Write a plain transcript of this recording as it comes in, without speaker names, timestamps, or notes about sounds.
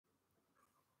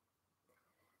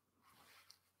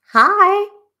Hi.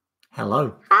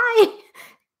 Hello. Hi.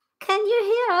 Can you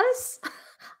hear us?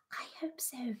 I hope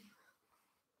so.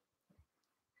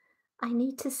 I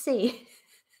need to see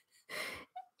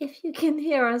if you can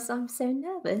hear us. I'm so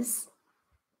nervous.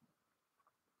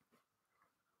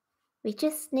 We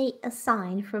just need a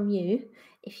sign from you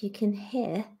if you can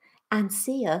hear and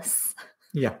see us.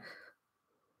 Yeah.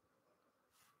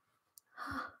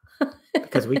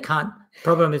 Because we can't.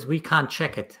 Problem is we can't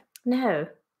check it. No.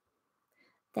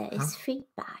 There is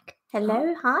feedback.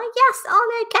 Hello. Hi. Yes. All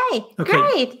okay. Okay.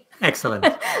 Great. Excellent.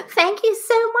 Thank you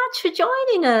so much for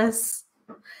joining us.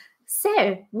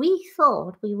 So we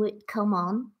thought we would come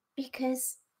on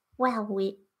because, well,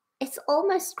 it's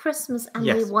almost Christmas and we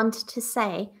Yes. wanted to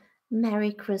say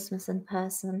Merry Christmas in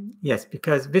person. Yes,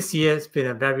 because this year has been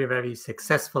a very, very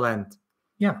successful and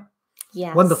Yes.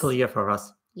 wonderful year for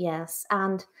us. Yes,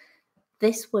 and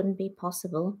this wouldn't be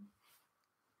possible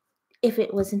if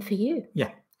it wasn't for you.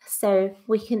 Yeah. So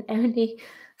we can only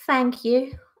thank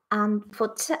you and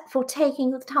for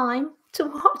taking the time to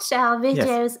watch our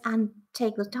videos and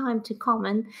take the time to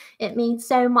comment. It means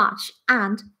so much.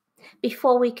 And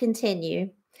before we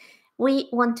continue, we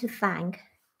want to thank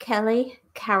Kelly,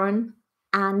 Karen,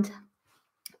 and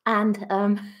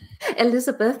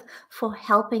Elizabeth for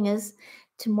helping us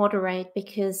to moderate,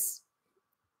 because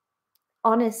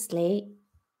honestly,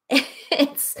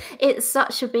 it's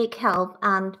such a big help.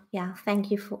 And yeah,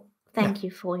 thank you for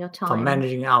your time. For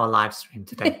managing our live stream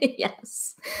today.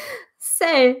 Yes.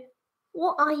 So,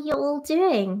 what are you all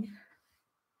doing?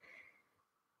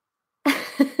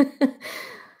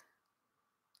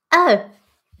 Oh,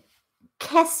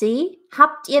 Cassie,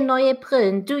 habt ihr neue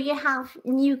Brillen? Do you have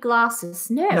new glasses?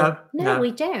 No,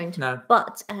 we don't. No.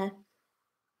 But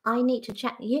I need to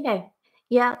check. You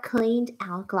cleaned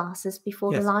our glasses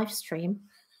before the live stream.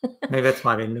 Maybe that's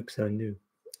why they look so new.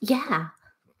 Yeah,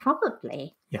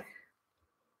 probably. Yeah.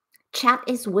 Chat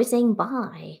is whizzing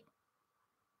by.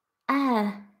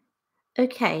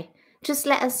 Okay. Just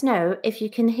let us know if you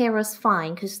can hear us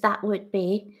fine, because that would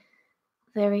be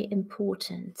very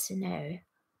important to know.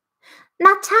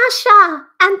 Natasha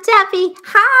and Debbie,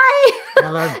 hi!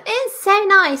 Hello. It's so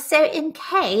nice. So in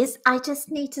case, I just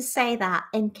need to say that,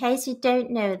 in case you don't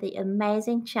know the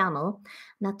amazing channel,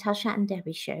 Natasha and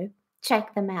Debbie Show,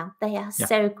 check them out. They are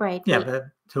so great. Yeah,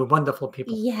 they're two wonderful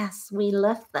people. Yes, we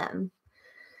love them.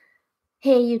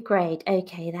 Hear you great.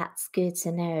 Okay, that's good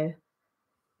to know.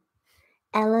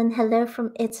 Ellen, hello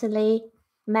from Italy.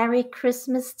 Merry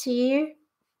Christmas to you.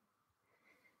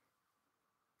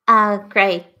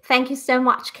 Great. Thank you so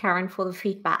much, Karen, for the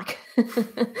feedback.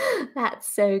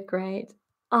 That's so great.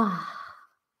 I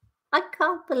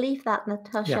can't believe that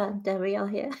Natasha and Debbie are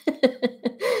here.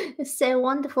 It's so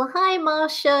wonderful. Hi,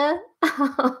 Marsha.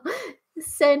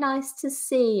 It's so nice to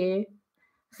see you.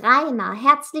 Rainer,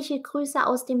 herzliche Grüße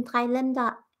aus dem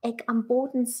Dreiländereck am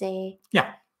Bodensee.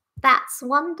 Yeah. That's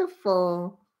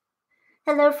wonderful.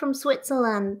 Hello from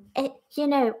Switzerland. You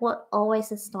know what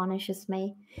always astonishes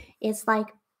me? It's like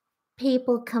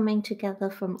people coming together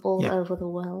from all over the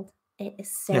world. It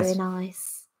is so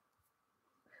nice.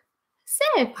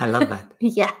 So I love that.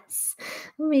 Yes,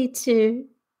 me too.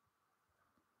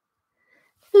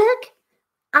 Look,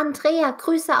 Andrea,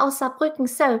 Grüße aus Saarbrücken.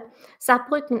 So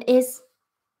Saarbrücken is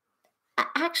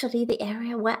actually the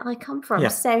area where I come from. Yeah.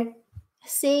 So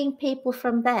seeing people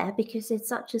from there, because it's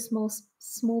such a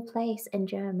small place in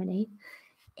Germany,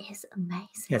 is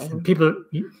amazing. Yes, and people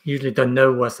usually don't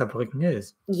know what Saarbrücken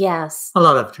is. Yes. A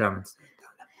lot of Germans.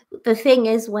 The thing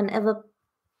is, whenever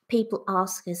people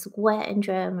ask us, where in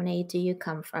Germany do you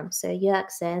come from? So Jörg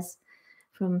says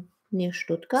from near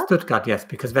Stuttgart. Stuttgart, yes,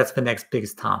 because that's the next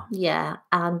biggest town. Yeah,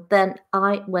 and then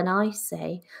when I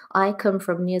say I come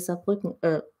from near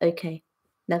Saarbrücken, okay,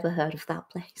 never heard of that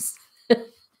place.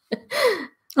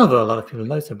 Although a lot of people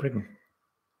know Saarbrücken.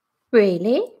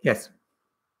 Really? Yes.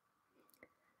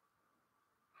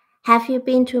 Have you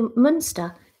been to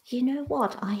Münster? You know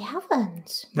what? I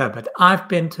haven't. No, but I've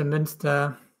been to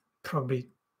Münster probably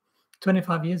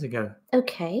 25 years ago.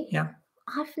 Okay. Yeah.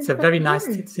 It's a very nice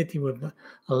city with a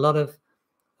lot of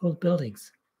old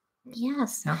buildings.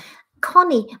 Yes. Yeah.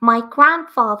 Connie, my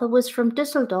grandfather was from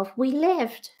Düsseldorf. We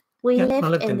lived in the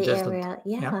Düsseldorf. area.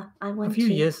 Yeah, I went a few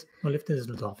years. We lived in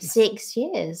Düsseldorf. 6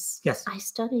 years. Yes. I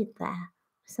studied there.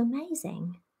 It's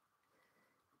amazing.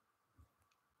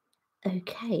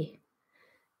 Okay.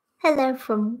 Hello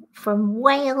from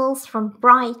Wales, from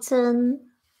Brighton.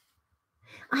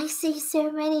 I see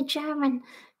so many German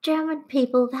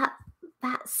people.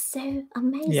 That's so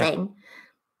amazing.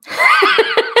 Yeah.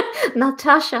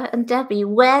 Natasha and Debbie,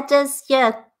 where does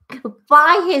Jörg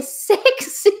buy his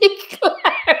sexy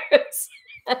clothes?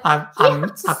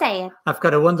 say it. I've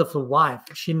got a wonderful wife.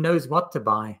 She knows what to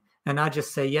buy, and I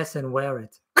just say yes and wear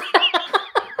it.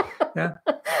 Yeah.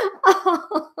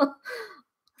 Oh,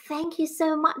 thank you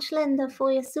so much, Linda,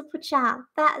 for your super chat.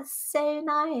 That's so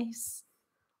nice.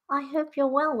 I hope you're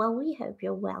well. Well, we hope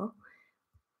you're well.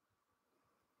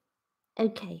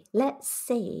 Okay, let's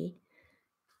see.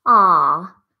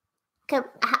 How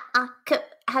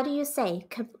do you say?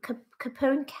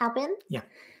 Capone Cabin? Yeah.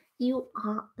 You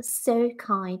are so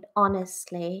kind,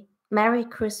 honestly. Merry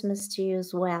Christmas to you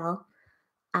as well.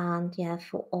 And yeah,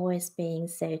 for always being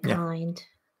so kind.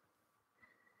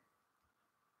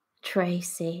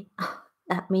 Tracy,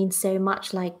 that means so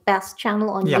much. Like best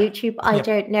channel on YouTube. I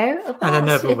don't know about. I don't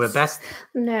know if we're best.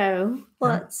 No,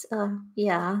 but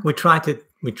yeah. We try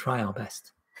our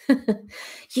best.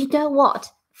 You know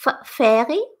what,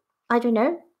 Fairy? I don't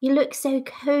know. You look so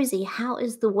cozy. How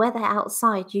is the weather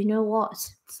outside? You know what?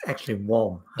 It's actually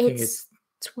warm. I think it's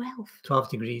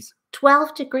 12 degrees.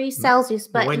 12 degrees Celsius.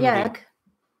 But Windy.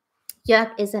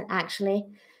 Joerg isn't actually.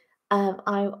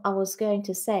 I was going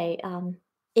to say,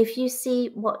 if you see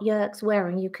what Joerg's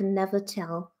wearing, you can never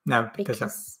tell. No,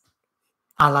 because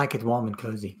I like it warm and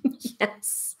cozy.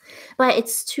 Yes, but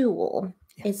it's too warm.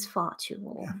 Yeah. It's far too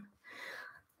warm. Yeah.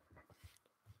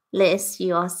 Liz,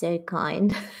 you are so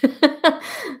kind.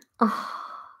 Oh.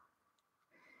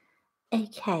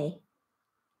 Okay.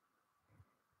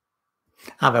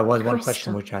 There was one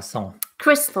question which I saw.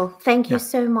 Crystal, thank you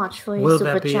so much for your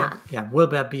super chat. Will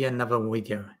there be another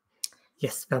video?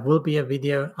 Yes, there will be a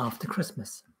video after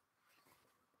Christmas.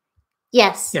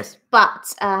 Yes.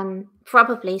 But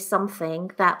probably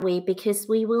something that because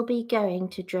we will be going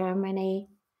to Germany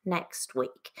next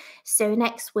week. So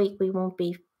next week we won't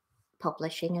be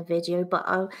publishing a video,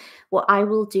 but what I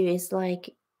will do is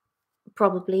like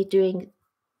probably doing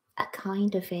a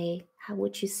kind of how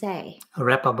would you say? A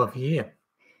wrap up of the year.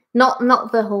 Not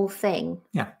the whole thing.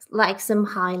 Yeah. Like some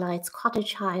highlights,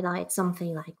 cottage highlights,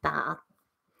 something like that.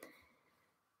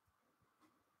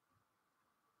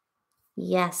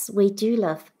 Yes, we do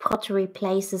love pottery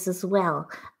places as well.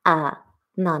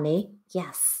 Nani,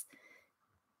 yes.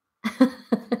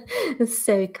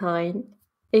 So kind.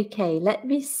 Okay, let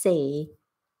me see.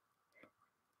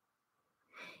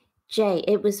 Jay,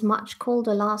 it was much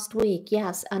colder last week.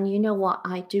 Yes, and you know what?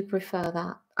 I do prefer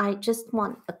that. I just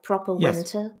want a proper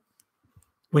winter.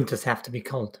 Winters have to be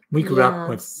cold. We grew up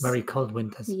with very cold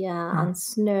winters. Yeah, and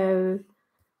snow.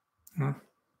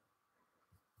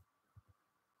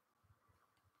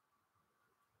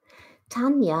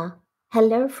 Tanya,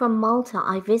 hello from Malta.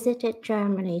 I visited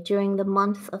Germany during the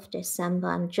month of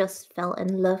December and just fell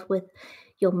in love with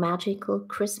your magical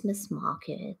Christmas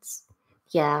markets.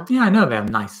 Yeah. Yeah, I know they're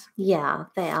nice. Yeah,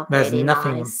 they are There's really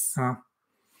nothing, nice.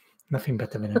 Nothing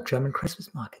better than a German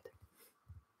Christmas market.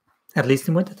 At least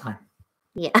in wintertime.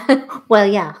 Yeah. Well,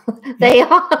 yeah, they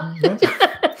are.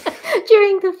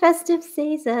 During the festive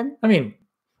season. I mean,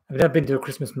 I've never been to a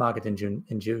Christmas market in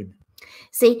June.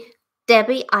 See,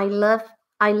 Debbie, I love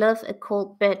a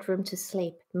cold bedroom to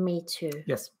sleep. Me too.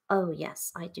 Yes. Oh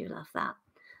yes, I do love that.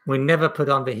 We never put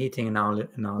on the heating in our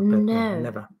bedroom. No,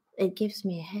 never. It gives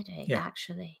me a headache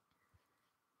actually.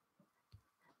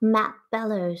 Matt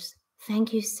Bellows,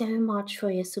 thank you so much for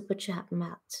your super chat,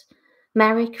 Matt.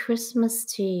 Merry Christmas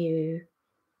to you.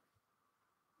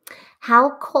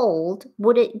 How cold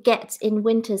would it get in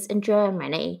winters in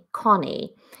Germany?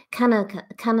 Connie,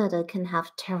 Canada can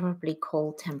have terribly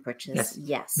cold temperatures.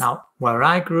 Yes. Now, where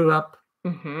I grew up,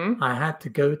 I had to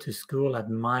go to school at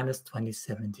minus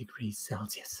 27 degrees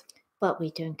Celsius. But we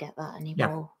don't get that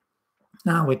anymore.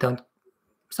 Yeah. No, we don't.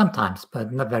 Sometimes,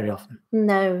 but not very often.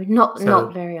 No, not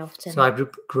very often. So I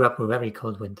grew up with very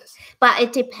cold winters. But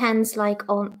it depends, like,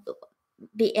 on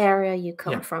the area you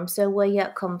come from. So where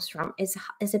Joerg comes from is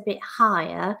a bit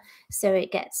higher, so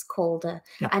it gets colder.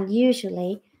 Yeah. And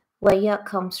usually where Joerg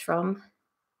comes from,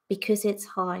 because it's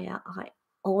higher, I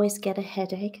always get a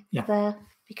headache there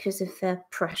because of the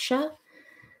pressure.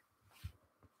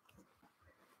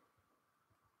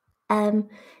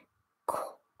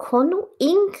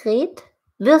 Ingrid,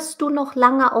 wirst du noch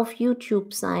lange auf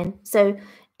YouTube sein? So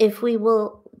if we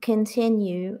will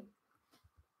continue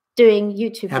doing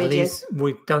YouTube videos. At least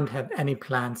we don't have any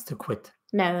plans to quit.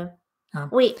 No.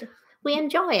 We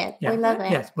enjoy it. We love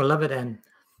it. Yes, we love it. And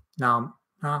now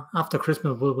after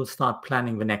Christmas, we will start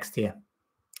planning the next year.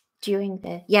 During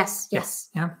the... Yes.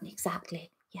 Yeah.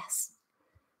 Exactly. Yes.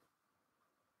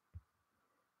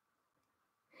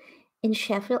 In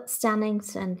Sheffield,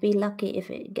 Stannington, be lucky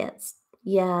if it gets,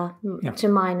 to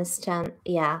minus 10.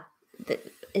 Yeah.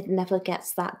 It never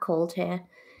gets that cold here.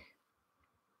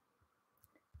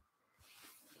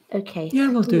 Okay. Yeah,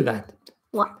 we'll do that.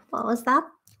 What was that?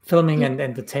 Filming and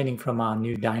entertaining from our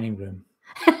new dining room.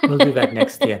 We'll do that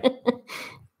next year.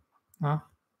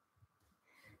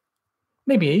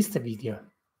 Maybe an Easter video.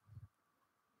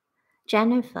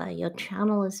 Jennifer, your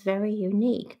channel is very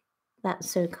unique. That's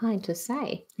so kind to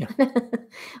say. Yeah.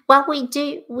 Well,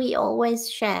 we always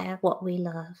share what we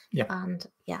love. Yeah. And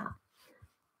yeah.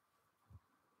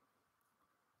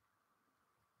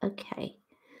 Okay.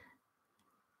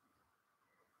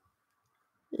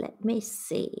 Let me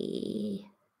see.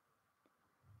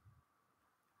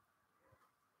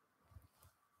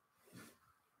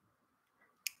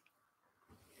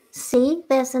 See,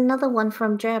 there's another one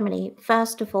from Germany.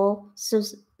 First of all,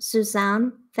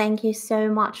 Suzanne, thank you so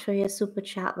much for your super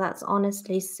chat. That's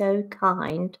honestly so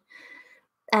kind.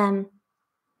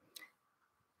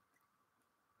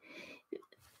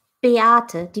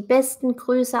 Beate, die besten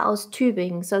Grüße aus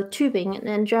Tübingen. So Tübingen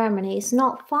in Germany is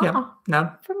not far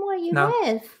from where you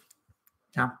live.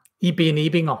 Yeah.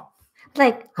 Ibinger.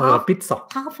 Like pizza.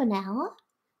 Half an hour,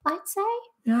 I'd say.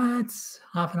 Yeah, it's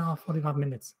half an hour, 45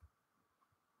 minutes.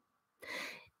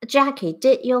 Jackie,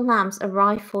 did your lamps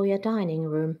arrive for your dining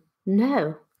room?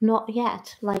 No, not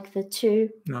yet. Like the two.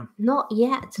 No. Not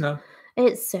yet. No.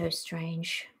 It's so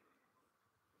strange.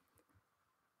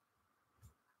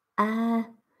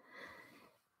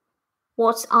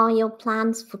 What are your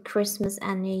plans for Christmas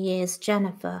and New Year's,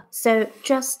 Jennifer? So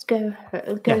just go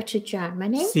to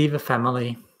Germany. See the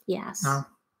family. Yes.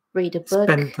 Read a book.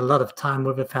 Spend a lot of time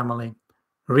with the family.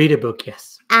 Read a book,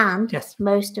 yes. And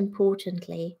most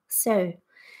importantly, so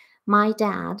my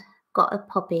dad got a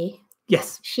puppy.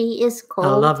 Yes. She is called...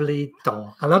 A lovely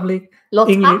dog. A lovely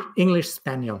English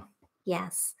Spaniel.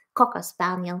 Yes. Cocker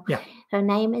Spaniel. Yeah. Her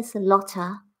name is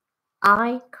Lotta.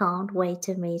 I can't wait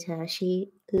to meet her.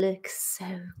 She looks so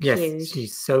cute. Yes,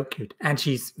 she's so cute. And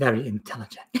she's very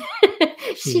intelligent.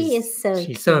 She is so She's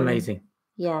cute. so amazing.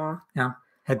 Yeah. Yeah.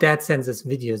 Her dad sends us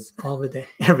videos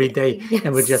every day,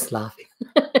 and we're just laughing.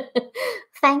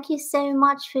 Thank you so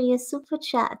much for your super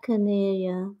chat,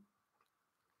 Cornelia.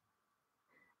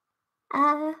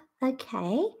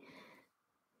 Okay.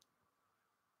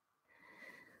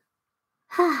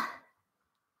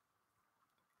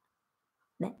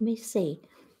 Let me see.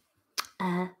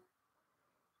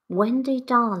 Wendy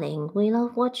Darling, we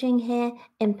love watching here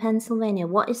in Pennsylvania.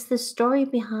 What is the story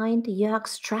behind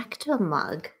Jörg's tractor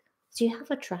mug? Do you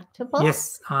have a tractor box?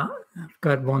 Yes, I've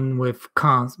got one with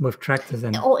cars, with tractors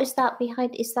in it. Or is that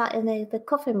in the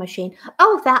coffee machine?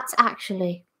 Oh, that's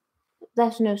actually,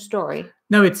 there's no story.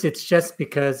 No, it's just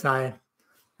because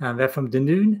they're from the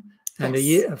noon, and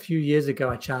a few years ago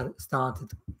I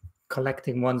started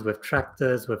collecting ones with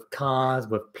tractors, with cars,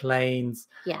 with planes.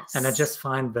 Yes. And I just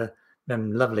find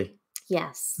them lovely.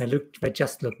 Yes. They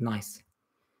just look nice.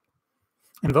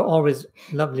 And they're always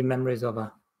lovely memories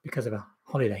because of a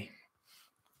holiday.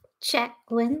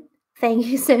 Jacqueline, thank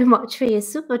you so much for your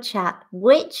super chat.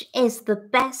 Which is the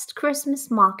best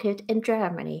Christmas market in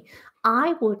Germany?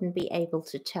 I wouldn't be able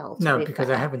to tell. No,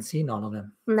 because I haven't seen all of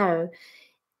them. No.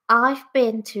 I've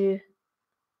been to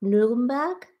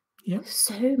Nuremberg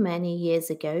so many years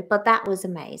ago, but that was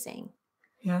amazing.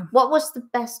 Yeah. What was the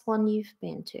best one you've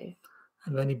been to?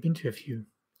 I've only been to a few.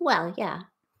 Well, yeah.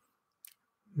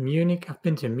 Munich. I've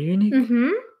been to Munich.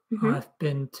 I've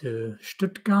been to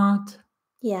Stuttgart.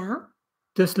 Yeah.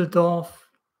 Düsseldorf.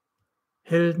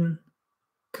 Hilden.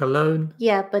 Cologne.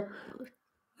 Yeah, but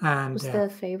was there a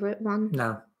favorite one?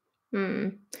 No.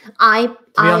 To be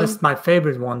honest, my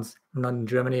favorite ones are not in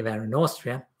Germany, they're in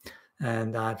Austria.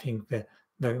 And I think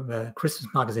the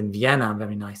Christmas markets in Vienna are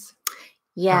very nice.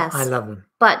 Yes. I love them.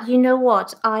 But you know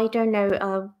what? I don't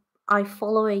know. I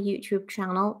follow a YouTube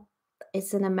channel.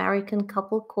 It's an American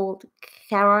couple called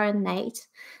Kara and Nate.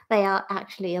 They are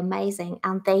actually amazing.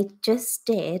 And they just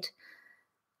did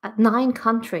 9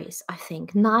 countries, I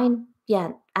think. 9,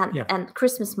 and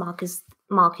Christmas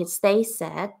markets. They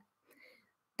said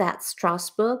that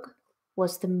Strasbourg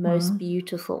was the most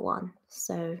beautiful one.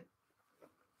 So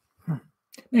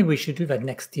maybe we should do that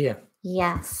next year.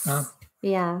 Yes.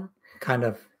 Yeah. Kind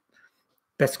of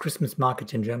best Christmas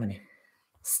market in Germany.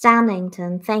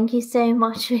 Stannington, thank you so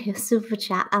much for your super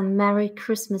chat and Merry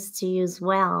Christmas to you as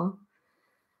well.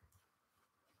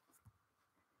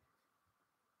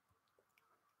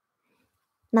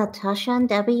 Natasha and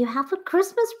Debbie, you have a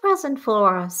Christmas present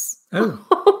for us.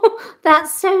 Oh.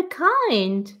 That's so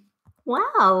kind.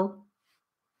 Wow.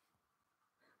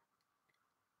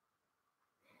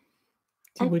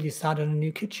 Will you start on a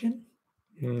new kitchen?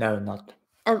 No, not.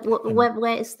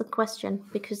 Where is the question?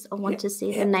 Because I want to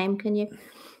see the name. Can you?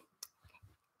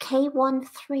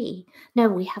 K13. No,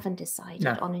 we haven't decided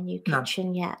on a new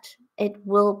kitchen yet. It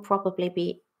will probably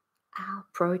be our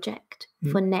project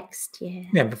for next year.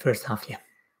 Yeah, the first half year.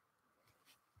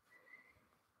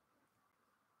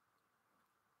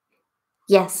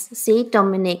 Yes, see,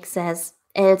 Dominic says,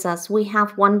 Elsass, we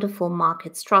have wonderful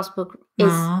markets. Strasbourg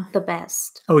is the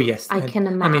best. Oh, yes. I can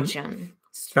imagine. I mean,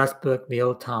 Strasbourg, the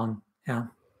old town. Yeah.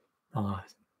 Oh.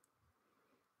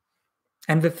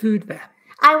 And the food there.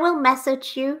 I will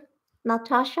message you,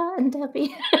 Natasha and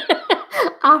Debbie,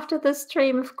 after the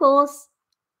stream, of course.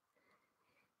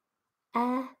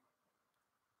 Let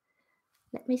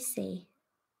me see.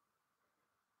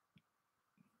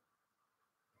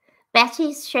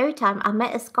 Betty's Showtime. I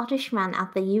met a Scottish man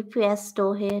at the UPS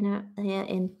store here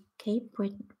in Cape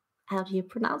Breton. How do you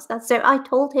pronounce that? So I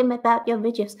told him about your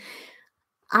videos.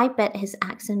 I bet his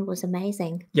accent was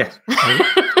amazing. Yes.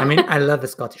 I mean, I love the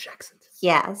Scottish accent.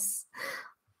 Yes.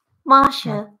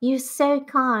 Marsha, you're so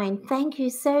kind. Thank you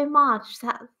so much.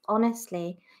 That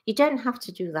honestly, you don't have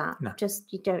to do that. No.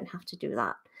 You don't have to do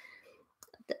that.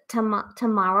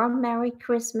 Tamara, Merry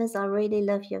Christmas. I really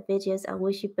love your videos. I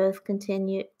wish you both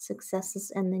continued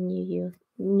successes in the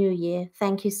new year.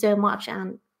 Thank you so much,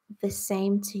 and the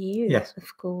same to you. Yes.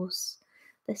 Of course.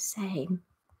 The same.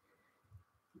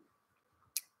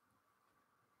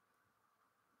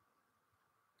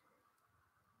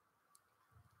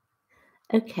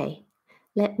 Okay,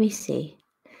 let me see.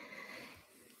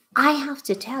 I have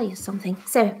to tell you something.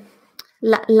 So,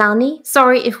 Lani,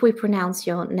 sorry if we pronounce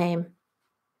your name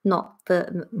not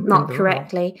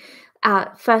correctly.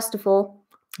 First of all,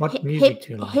 what music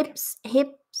do you like?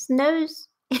 Hips, nose,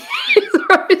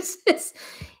 roses.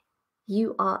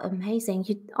 You are amazing.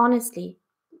 You honestly,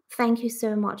 thank you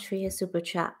so much for your super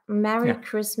chat. Merry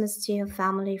Christmas to your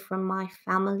family from my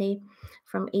family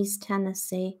from East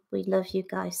Tennessee. We love you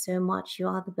guys so much. You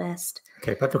are the best.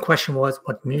 Okay, but the question was,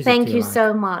 what music thank do you you like?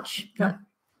 so much. Yeah.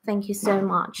 Thank you so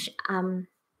much.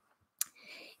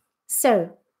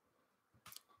 So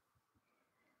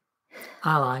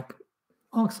I like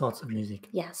all sorts of music.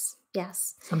 Yes.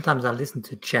 Sometimes I listen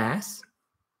to jazz,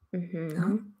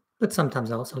 Mm-hmm. but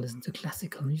sometimes I also listen to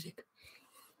classical music,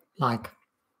 like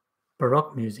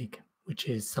Baroque music, which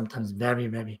is sometimes very,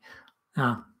 very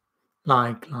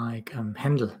like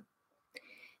Handel.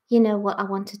 You know what I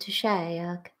wanted to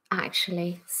share,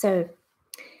 actually. So,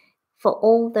 for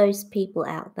all those people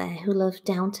out there who love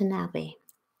Downton Abbey,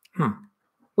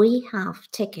 we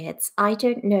have tickets. I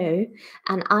don't know,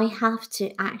 and I have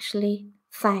to actually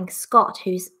thank Scott,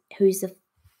 who's a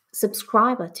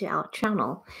subscriber to our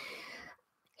channel.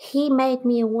 He made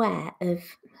me aware of,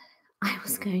 I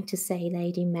was going to say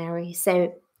Lady Mary.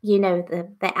 So, you know,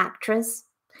 the actress.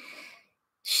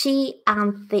 She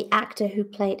and the actor who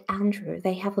played Andrew,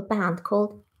 they have a band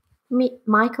called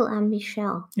Michael and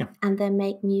Michelle. Yeah. And they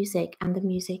make music, and the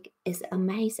music is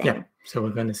amazing. Yeah. So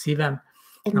we're going to see them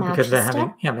Manchester. because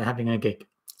they're having a gig.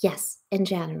 Yes, in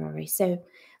January. So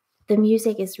the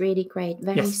music is really great,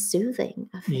 very soothing,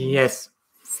 I think. Yes.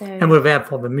 So and we're there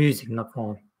for the music, not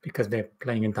for because they're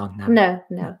playing in Downton Abbey.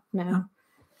 No.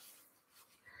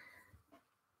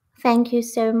 Thank you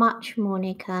so much,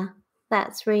 Monica.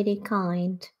 That's really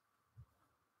kind.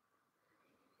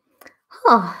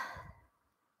 Oh.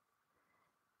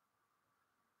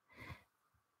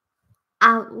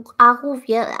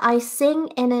 I sing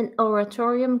in an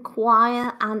oratorium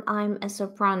choir and I'm a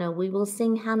soprano. We will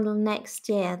sing Handel next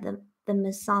year, the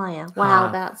Messiah.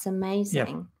 Wow, that's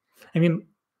amazing. Yeah. I mean,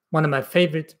 one of my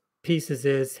favorite pieces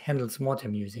is Handel's water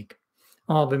music.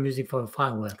 All the music for the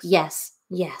fireworks. Yes.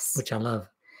 Which I love.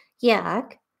 Yeah.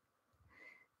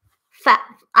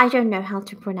 I don't know how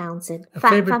to pronounce it.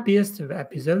 Favorite beers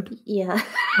episode? Yeah.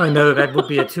 I know that would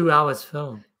be a 2 hours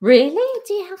film. Really?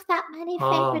 Do you have that many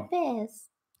favorite beers?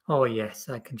 Oh yes,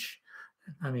 I can.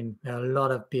 I mean, there are a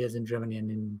lot of beers in Germany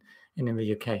and in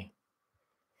the UK.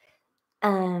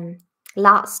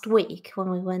 Last week when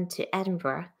we went to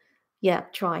Edinburgh,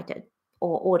 tried it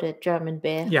or ordered German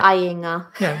beer. Yeah, Eyinger.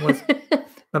 Yeah, it was.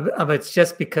 but it's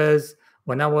just because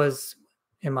when I was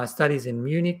in my studies in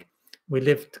Munich, we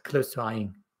lived close to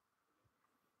Eying,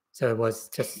 so it was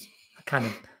just a kind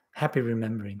of happy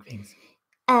remembering things.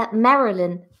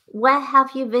 Marilyn, where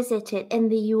have you visited in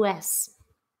the US?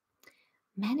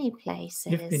 Many places.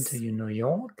 You've been to New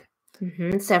York?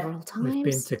 Mm-hmm, several times. We've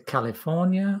been to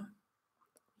California,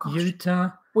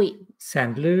 Utah,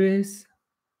 St. Louis,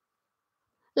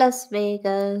 Las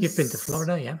Vegas. You've been to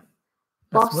Florida, yeah.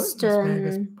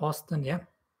 Boston. Boston, yeah.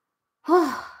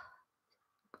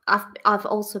 I've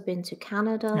also been to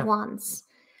Canada once,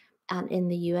 and in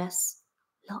the US,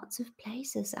 lots of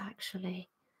places actually.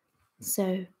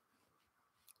 So,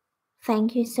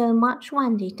 thank you so much,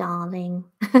 Wendy, darling.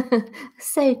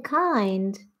 So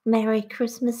kind. Merry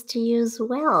Christmas to you as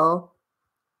well.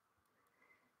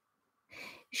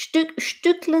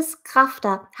 Stückles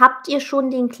Krafter. Habt ihr schon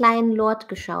den kleinen Lord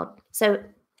geschaut? So,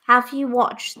 have you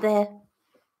watched the...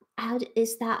 How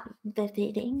is that the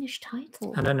English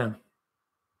title? I don't know.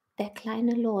 Der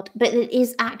kleine Lord. But it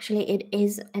is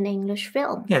an English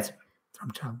film. Yes,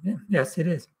 from China. Yeah. Yes, it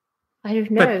is. I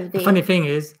don't know. But the funny thing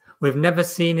is, we've never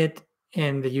seen it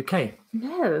in the UK.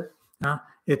 No.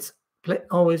 It's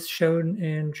always shown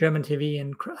in German TV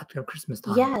at Christmas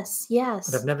time. Yes.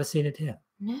 But I've never seen it here.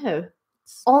 No.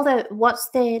 Although, what's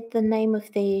the name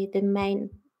of the main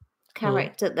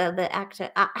character, the actor?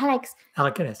 Alec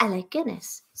Guinness. Alec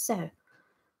Guinness. So,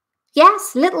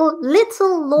 yes, little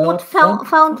Lord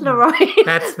Fauntleroy.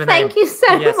 That's the Thank name. you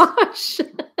so Yes. much.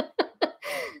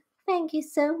 Thank you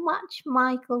so much,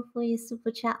 Michael, for your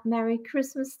super chat. Merry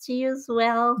Christmas to you as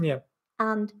well. Yeah.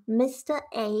 And Mr.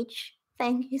 H,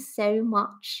 thank you so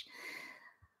much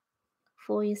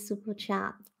for your super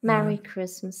chat. Merry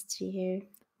Christmas to you.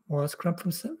 Was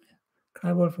Krampus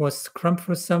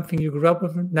something you grew up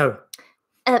with? No.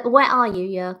 Where are you,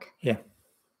 Jörg? Yeah.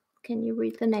 Can you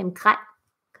read the name?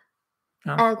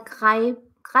 No,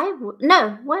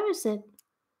 where is it?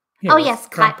 Yeah, oh, yes,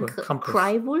 Krampus.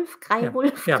 Krampus.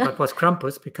 Yeah, but it was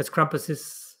Krampus because Krampus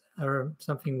is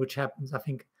something which happens, I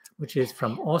think, which is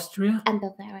from Austria and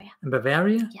Bavaria. And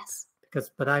Bavaria? Yes.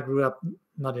 But I grew up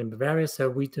not in Bavaria, so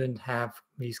we didn't have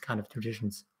these kind of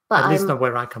traditions. But at least not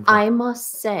where I come from. I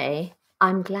must say,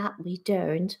 I'm glad we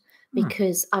don't,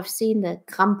 because I've seen the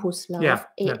Krampuslauf. Yeah,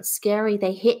 it's scary.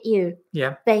 They hit you.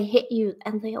 Yeah. They hit you,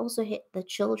 and they also hit the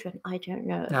children. I don't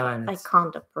know. No, I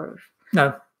can't approve.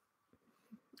 No.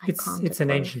 It's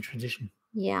an ancient tradition.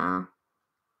 Yeah.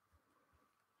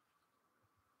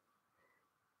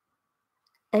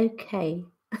 Okay.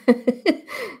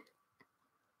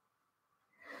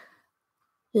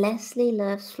 Leslie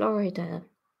loves Florida.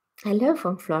 Hello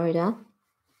from Florida.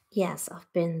 Yes,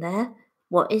 I've been there.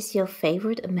 What is your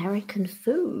favorite American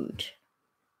food?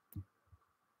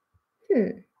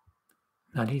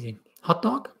 Not easy. Hot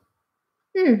dog?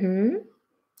 Mm-hmm.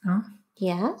 Oh.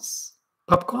 Yes.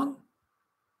 Popcorn?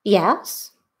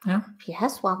 Yes. Yeah.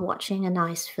 Yes, while watching a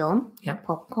nice film. Yeah.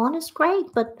 Popcorn is great,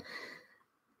 but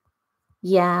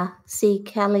yeah, see,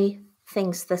 Kelly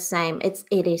thinks the same. It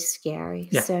is scary.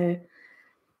 Yeah. So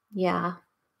yeah.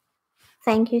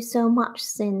 Thank you so much,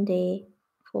 Cindy,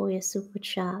 for your super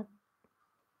chat.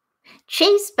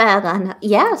 Cheeseburger.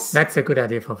 Yes. That's a good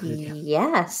idea for food. Yeah.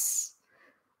 Yes.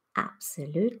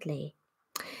 Absolutely.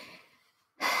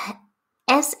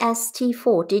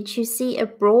 SST4, did you see a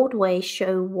Broadway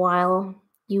show while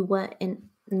you were in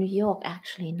New York?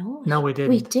 Actually, no. No, we didn't.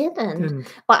 We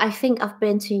didn't. But I think I've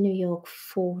been to New York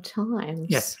 4 times.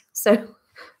 Yes. So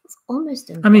it's almost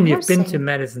embarrassing. I mean, you've been to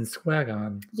Madison Square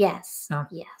Garden. Yes. No?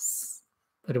 Yes.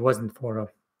 But it wasn't for a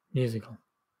musical.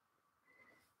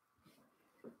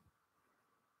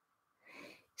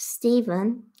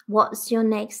 Stephen, what's your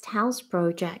next house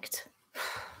project?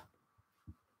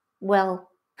 Well,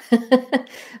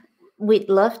 we'd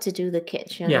love to do the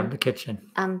kitchen. Yeah, the kitchen.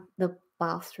 And the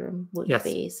bathroom would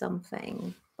be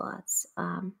something. But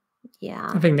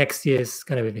yeah. I think next year is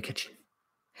going to be the kitchen.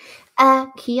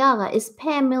 Kiara, is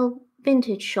Pear Mill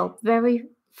Vintage Shop very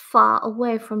far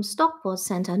away from Stockport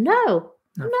Centre? No,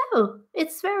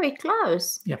 it's very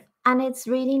close. Yeah. And it's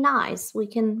really nice. We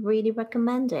can really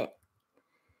recommend it.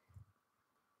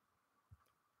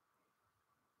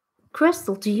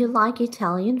 Crystal, do you like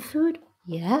Italian food?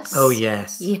 Yes. Oh,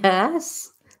 yes.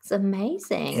 Yes. It's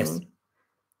amazing. Yes.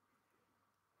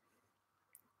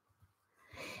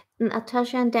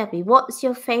 Natasha and Debbie, what's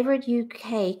your favorite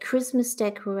UK Christmas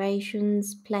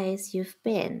decorations place you've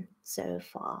been so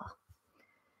far?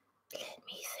 Let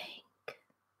me think.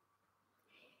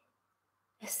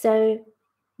 So,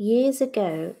 years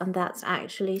ago, and that's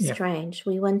actually strange,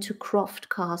 we went to Croft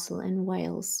Castle in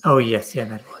Wales. Oh, yes. Yeah,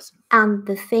 that was. And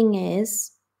the thing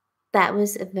is, that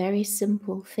was a very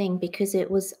simple thing because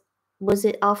it was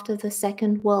it after the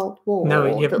Second World War?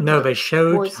 No, they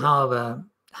showed how the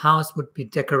house would be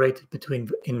decorated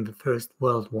in the First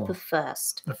World War. The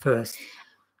first. Because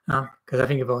I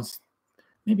think it was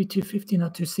maybe 215 or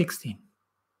 216.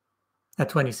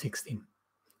 2016.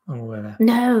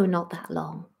 No, not that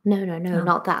long. No,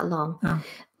 not that long. Oh.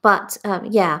 But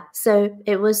yeah, so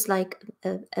it was like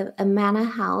a manor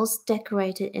house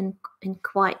decorated in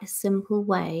quite a simple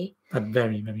way. But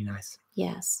very, very nice.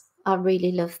 Yes, I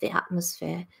really love the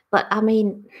atmosphere. But I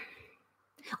mean,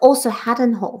 also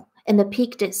Haddon Hall in the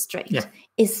Peak District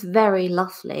is very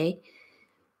lovely.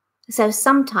 So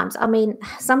sometimes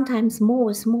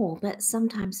more is more, but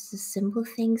sometimes the simple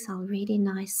things are really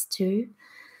nice too.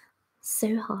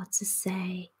 So hard to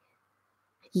say.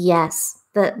 Yes,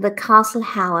 the Castle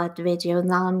Howard video,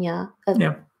 Narnia.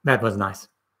 Yeah, that was nice.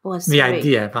 Was The great.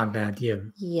 idea, I found the idea.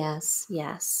 Yes.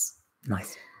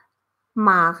 Nice.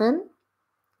 Maren,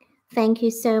 thank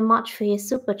you so much for your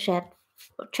super chat.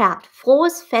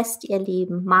 Frohes Fest, ihr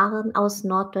Lieben. Maren aus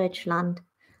Norddeutschland.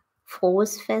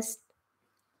 Frohes Fest.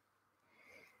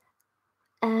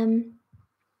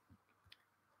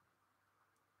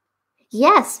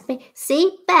 Yes,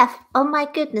 see, Beth, oh my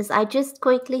goodness, I just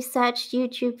quickly searched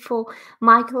YouTube for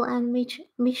Michael and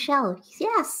Michelle.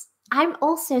 Yes, I'm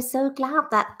also so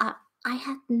glad that I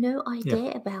had no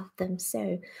idea about them,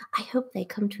 so I hope they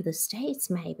come to the States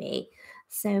maybe.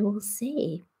 So we'll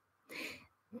see.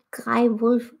 Guy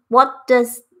Wolf,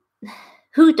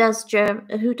 who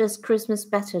does Christmas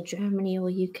better, Germany or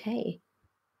UK?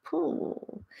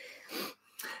 Ooh.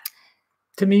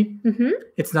 To me,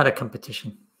 it's not a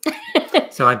competition.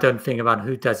 So I don't think about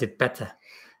who does it better.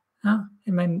 I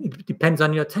mean, it depends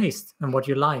on your taste and what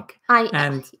you like.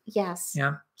 Yes.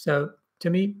 Yeah. So to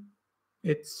me,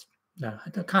 it's no. I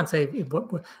can't say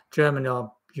what German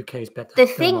or UK is better. The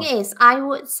thing is, I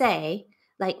would say,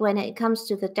 like when it comes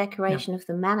to the decoration of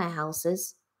the manor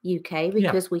houses, UK,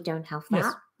 because we don't have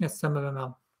that. Yes, some of them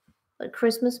are. But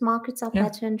Christmas markets are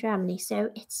better in Germany,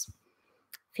 so it's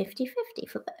 50-50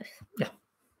 for both. Yeah.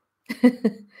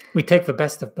 We take the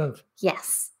best of both.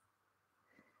 Yes.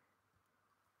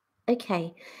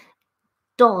 Okay.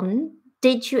 Don,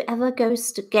 did you ever go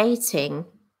skating?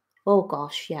 Oh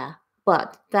gosh, yeah.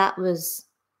 But that was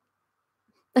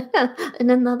in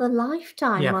another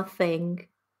lifetime, I think.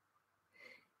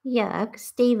 Yeah,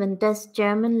 Stephen, does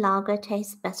German lager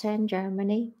taste better in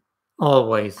Germany?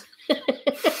 Always.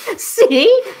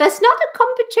 See, that's not a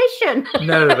competition.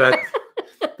 No,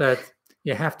 but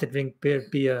you have to drink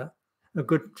beer, a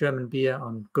good German beer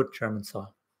on good German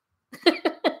soil.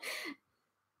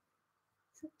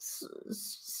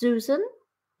 Susan,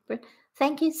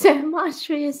 thank you so much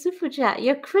for your super chat.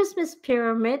 Your Christmas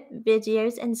pyramid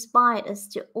videos inspired us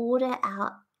to order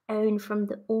our own from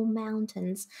the All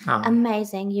Mountains.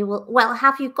 Amazing. You will. Well,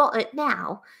 have you got it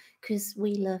now? Because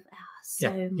we love ours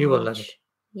so much. You will love it.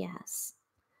 Yes.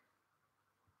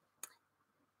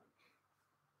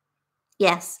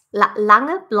 Yes,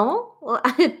 Lange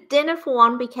Blanc, dinner for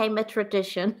one became a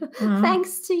tradition.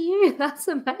 Thanks to you. That's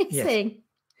amazing.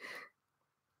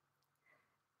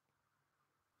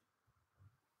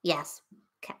 Yes,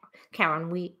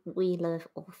 Karen, we love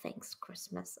all things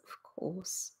Christmas, of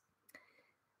course.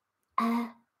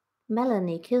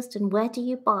 Melanie, Kirsten, where do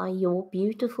you buy your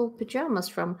beautiful pajamas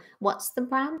from? What's the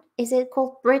brand? Is it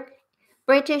called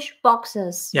British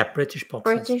Boxers? Yeah, British Boxers.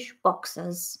 British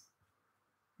Boxers.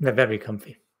 They're very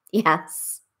comfy.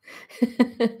 Yes.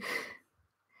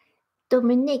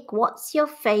 Dominique, what's your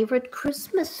favorite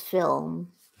Christmas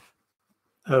film?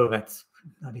 Oh, that's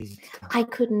not easy to tell. I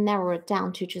couldn't narrow it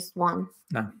down to just one.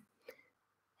 No.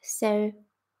 So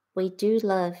we do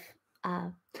love.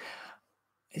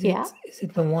 Is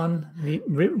it the one, the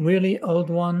really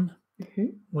old one,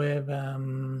 with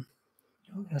your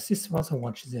sister also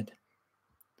watches it?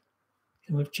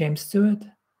 With James Stewart,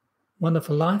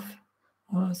 Wonderful Life,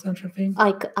 or such a thing?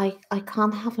 I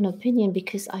can't have an opinion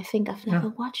because I think I've never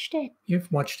watched it.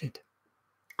 You've watched it.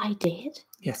 I did?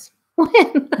 Yes.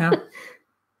 When? Yeah.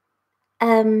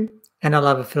 And I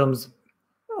love films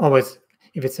always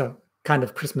if it's a kind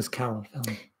of Christmas Carol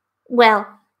film. Well,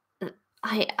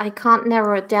 I can't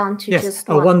narrow it down to just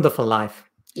one. A Wonderful Life.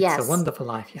 Yes. It's a Wonderful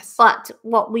Life, yes. But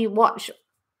what we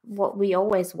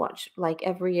always watch like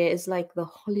every year is like The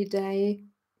Holiday,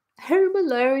 Home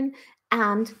Alone,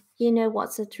 and you know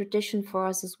what's a tradition for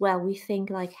us as well? We think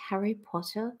like Harry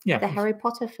Potter, the Harry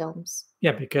Potter films.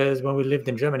 Yeah, because when we lived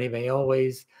in Germany, they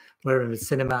always were in the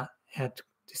cinema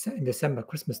in December,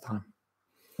 Christmas time.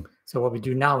 So what we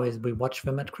do now is we watch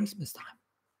them at Christmas time.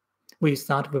 We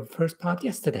started with the first part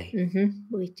yesterday.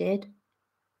 We did.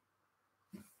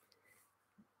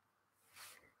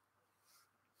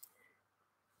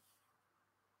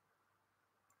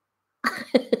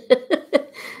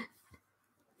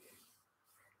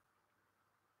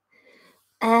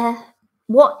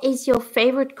 What is your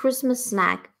favorite Christmas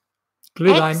snack?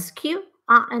 Glühwein. XQ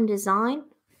Art and Design.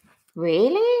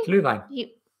 Really? Glühwein.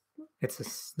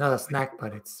 It's not a snack,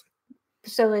 but it's.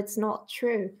 So it's not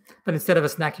true. But instead of a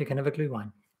snack, you can have a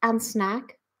Glühwein. And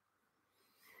snack?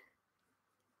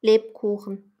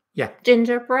 Lebkuchen. Yeah.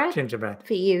 Gingerbread? Gingerbread.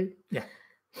 For you. Yeah.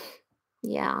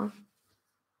 Yeah.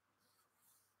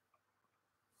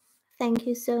 Thank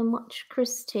you so much,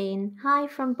 Christine. Hi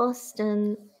from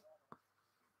Boston.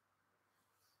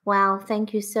 Wow,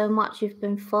 thank you so much. You've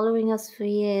been following us for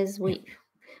years.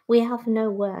 We have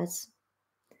no words.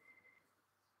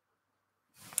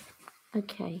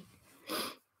 Okay.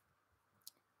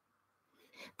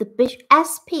 The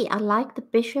SP. I like The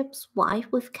Bishop's Wife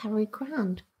with Cary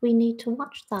Grant. We need to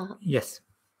watch that. Yes.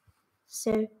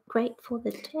 So great for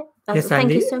the tip. Yes,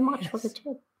 Thank you so much for the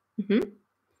tip.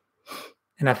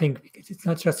 And I think it's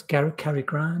not just Cary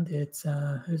Grant. It's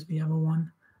who's the other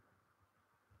one?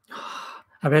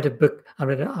 I read a book. I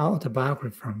read an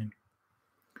autobiography from him.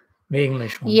 The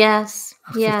English one. Yes.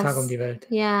 80 Tage um die Welt.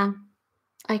 Yeah.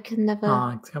 I can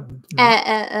never.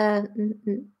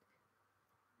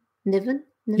 Niven?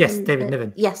 Yes, David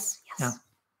Niven. Yes. Yeah.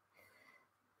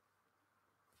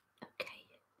 Okay.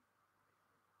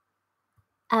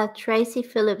 Tracy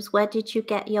Phillips, where did you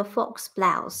get your fox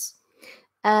blouse?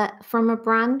 From a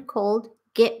brand called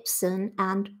Gibson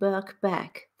and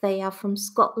Birkbeck. They are from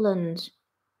Scotland.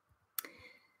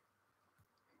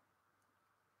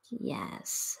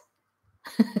 Yes.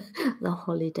 The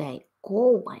holiday,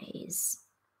 always.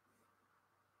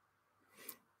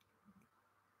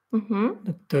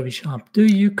 Toby Sharp, do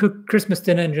you cook Christmas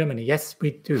dinner in Germany? Yes,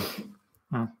 we do.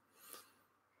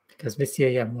 Because this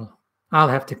year, well, I'll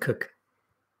have to cook.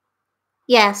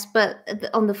 Yes, but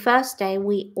on the first day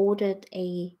we ordered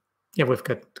a... Yeah, we've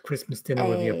got Christmas dinner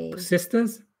with your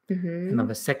sisters. And on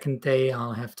the second day,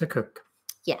 I'll have to cook.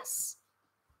 Yes.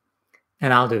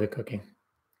 And I'll do the cooking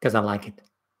because I like it.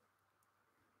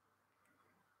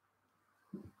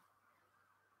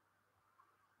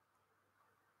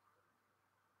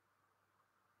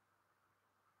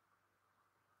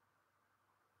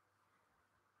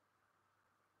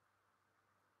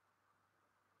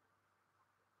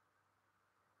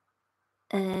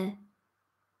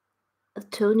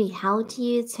 Tony, how do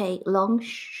you take long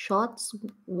shots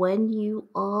when you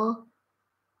are...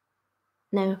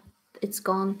 No, it's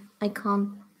gone. I can't.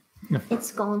 No.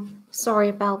 It's gone. Sorry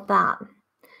about that.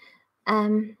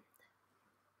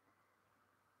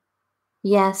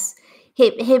 Yes.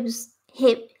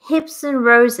 Hips and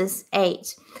Roses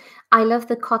 8. I love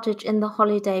the cottage in the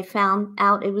holiday. Found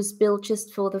out it was built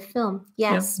just for the film.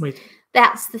 Yes. Yeah,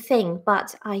 that's the thing.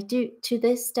 But I do, to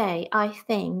this day, I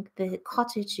think the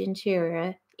cottage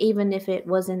interior, even if it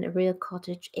wasn't a real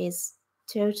cottage, is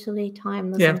totally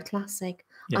timeless and classic.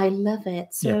 Yeah. I love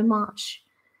it so much.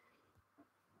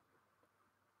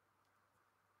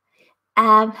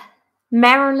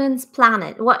 Marilyn's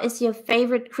Planet. What is your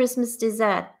favorite Christmas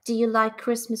dessert? Do you like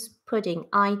Christmas pudding?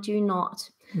 I do not.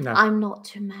 No. I'm not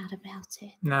too mad about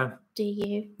it. No. Do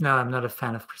you? No, I'm not a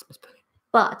fan of Christmas pudding.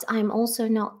 But I'm also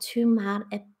not too mad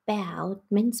about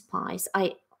mince pies.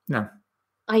 I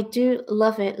do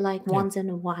love it like once in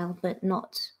a while, but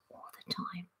not all the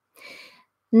time.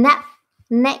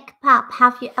 Neck Pap,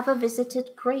 have you ever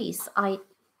visited Greece? I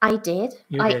did.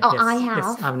 You did, yes. I have.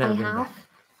 Yes, I've never been there.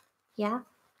 Yeah,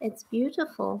 it's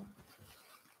beautiful.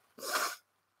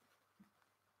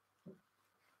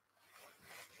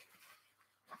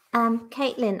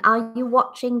 Caitlin, are you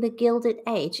watching The Gilded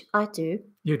Age? I do.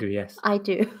 You do, yes. I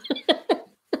do.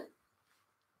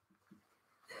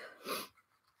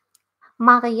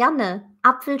 Marianne,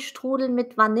 Apfelstrudel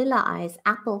mit Vanilleeis.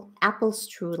 Apple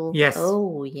strudel. Yes.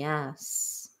 Oh,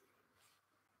 yes.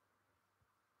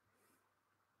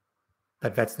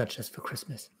 But that's not just for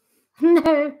Christmas.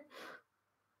 No.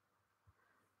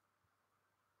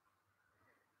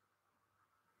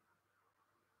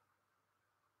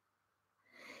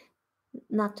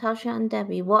 Natasha and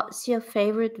Debbie, what's your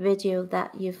favorite video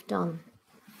that you've done?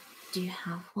 Do you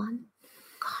have one?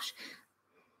 Gosh.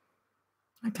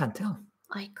 I can't tell.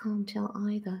 I can't tell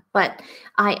either. But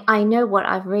I know what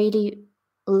I've really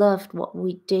loved what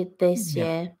we did this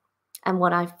year and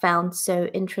what I found so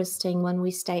interesting when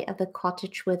we stayed at the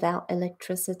cottage without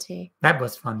electricity. That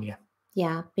was fun, yeah.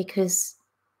 Yeah, because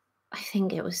I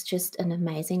think it was just an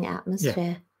amazing atmosphere.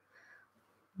 Yeah.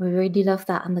 We really loved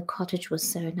that, and the cottage was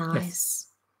so nice. Yes.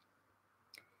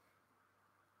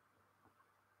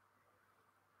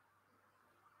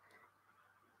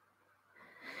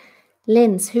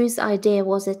 Linz, whose idea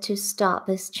was it to start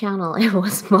this channel? It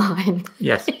was mine.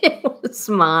 Yes. It was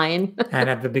mine. And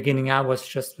at the beginning, I was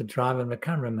just the driver and the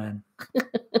cameraman.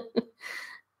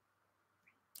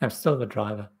 I'm still the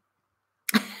driver.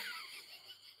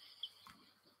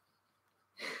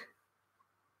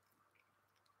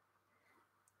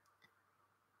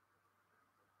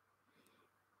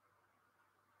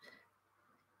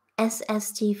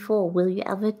 SST4, will you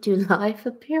ever do live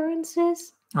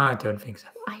appearances? I don't think so.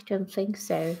 I don't think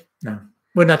so. No,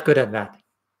 we're not good at that.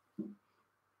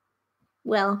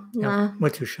 Well, no, we're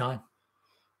too shy.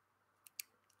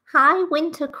 Hi,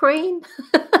 Winter Cream.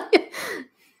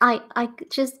 I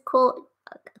just caught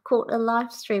a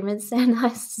live stream. It's so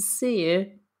nice to see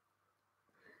you.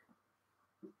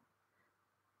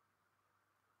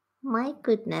 my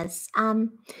goodness.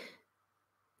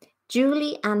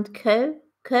 Julie and Co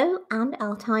and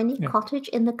our tiny cottage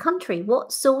in the country.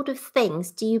 What sort of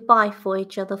things do you buy for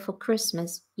each other for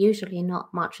Christmas? Usually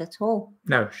not much at all.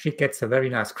 No, she gets a very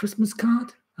nice Christmas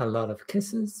card, a lot of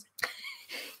kisses.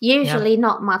 Usually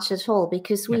not much at all,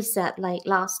 because we said like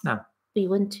we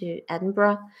went to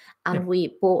Edinburgh and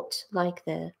we bought like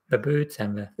the boots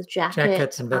and the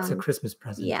jacket, and that's a Christmas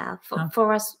present. Yeah,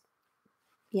 for us.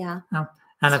 Yeah.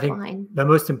 And I think the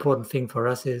most important thing for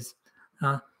us is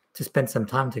to spend some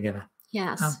time together.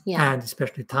 Yes. And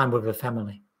especially time with the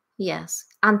family. Yes.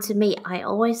 And to me, I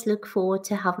always look forward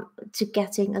to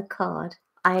getting a card.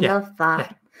 I love that.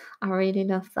 Yeah. I really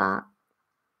love that.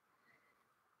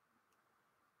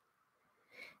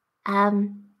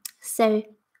 So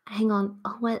hang on.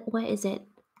 Oh, where is it?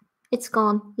 It's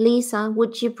gone. Lisa,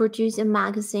 would you produce a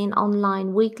magazine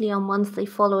online, weekly or monthly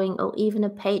following, or even a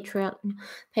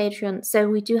Patreon? So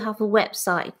we do have a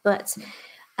website, but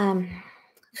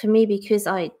for me, because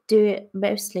I do it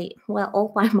mostly,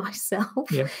 all by myself,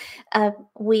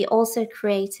 we also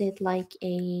created like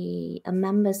a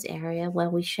members area where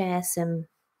we share some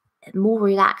more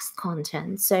relaxed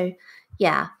content. So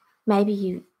yeah, maybe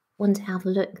you want to have a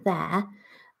look there.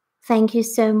 Thank you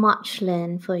so much,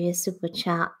 Lynn, for your super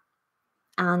chat.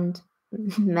 And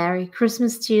Merry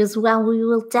Christmas to you as well. We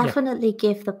will definitely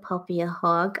give the puppy a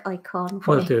hug. I can't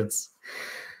wait. Will do.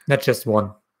 Not just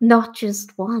one. Not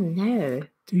just one, no.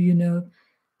 Do you know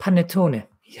panettone?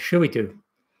 Sure we do.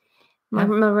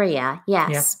 Maria,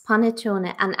 yes,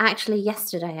 panettone. And actually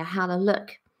yesterday I had a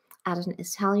look at an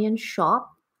Italian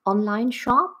shop, online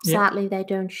shop. Sadly, they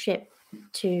don't ship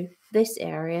to this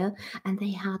area. And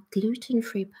they had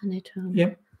gluten-free panettone.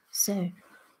 Yeah. So...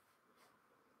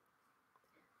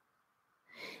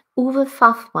 Uwe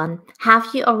Fafwan,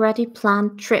 have you already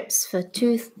planned trips for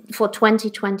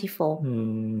 2024?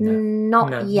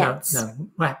 Not yet. No.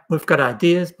 Well, we've got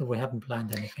ideas, but we haven't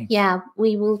planned anything. Yeah,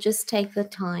 we will just take the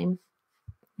time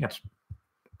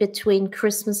between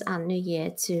Christmas and New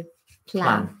Year to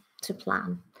plan.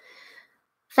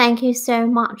 Thank you so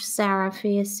much, Sarah, for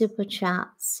your super chat.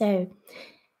 So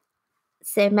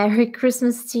Merry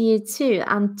Christmas to you too.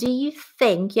 And do you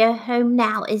think your home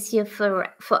now is your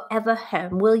forever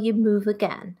home? Will you move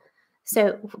again?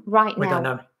 So right now, we don't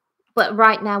know. But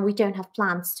right now we don't have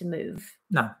plans to move.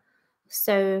 No.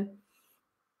 So.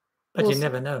 But you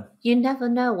never know. You never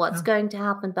know what's going to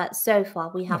happen. But so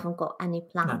far we haven't got any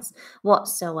plans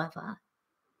whatsoever.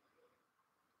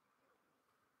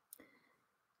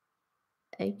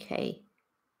 Okay.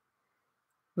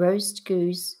 Roast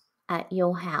goose at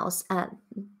your house, at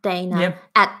Dana,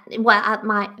 at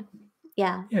my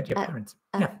your parents,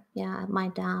 at my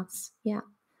dad's,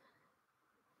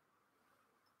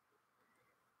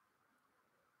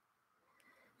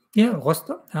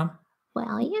 Rostock. Where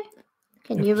are you?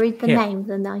 Can you read the name,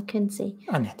 then I can see?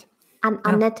 Annette.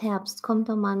 Annette Herbst kommt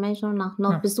doch mal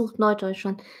nach besucht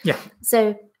Norddeutschland. Yeah.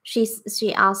 So she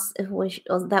asked if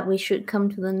that we should come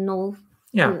to the north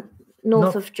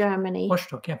of Germany.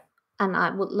 Rostock, And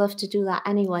I would love to do that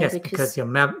anyway. Yes, because your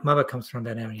mother comes from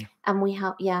that area. And we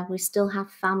still have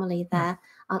family there.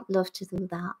 I'd love to do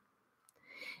that.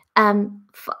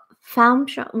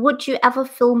 Would you ever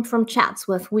film from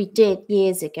Chatsworth? We did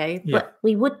years ago, but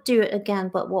we would do it again.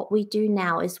 But what we do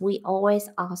now is we always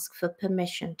ask for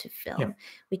permission to film. Yeah.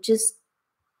 We just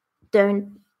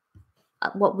don't.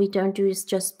 What we don't do is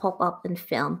just pop up and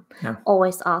film. No.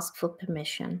 Always ask for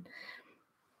permission.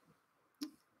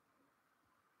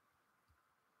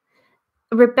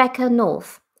 Rebecca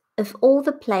North, of all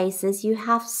the places you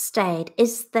have stayed,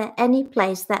 is there any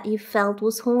place that you felt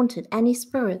was haunted? Any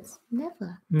spirits?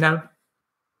 Never. No.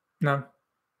 I've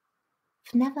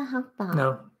never had that.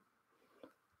 No.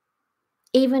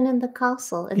 Even in the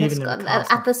castle,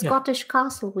 at the Scottish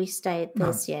castle we stayed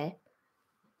this year.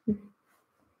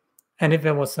 And if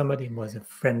there was somebody, it was a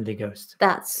friendly ghost.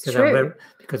 That's true.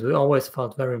 Because we always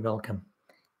felt very welcome.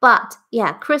 But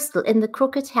Crystal, in the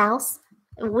Crooked House,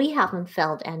 we haven't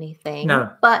felt anything.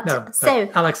 No. But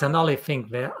Alex and Ollie think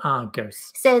there are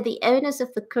ghosts. So the owners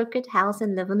of the Crooked House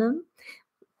in Livenham,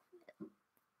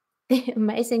 the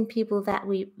amazing people that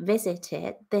we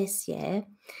visited this year,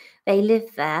 they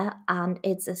live there, and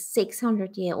it's a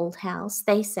 600-year-old house.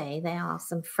 They say there are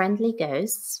some friendly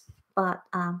ghosts, but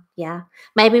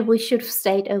maybe we should have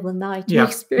stayed overnight to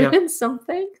experience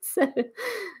something. So.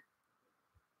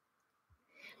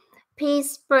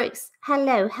 Peace Brooks,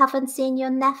 hello. Haven't seen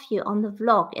your nephew on the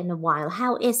vlog in a while.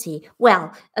 How is he?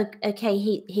 Well, okay,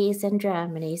 he's in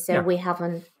Germany, so we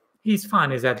haven't. He's fine.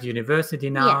 He's at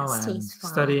university now and he's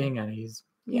studying, and he's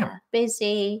yeah,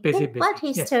 busy. Busy, But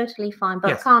he's yes. totally fine. But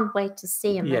Yes. can't wait to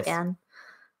see him Yes. again.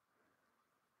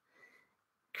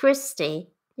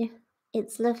 Christy, yeah,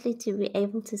 it's lovely to be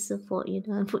able to support you.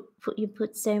 And you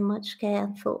put so much care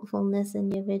and thoughtfulness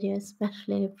in your video,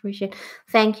 especially appreciate.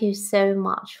 Thank you so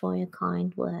much for your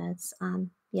kind words. And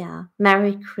yeah,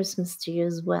 Merry Christmas to you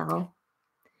as well.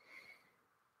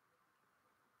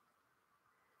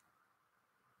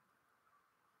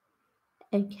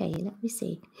 Okay, let me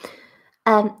see.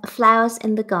 Flowers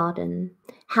in the garden.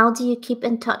 How do you keep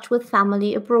in touch with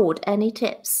family abroad? Any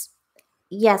tips?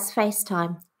 Yes,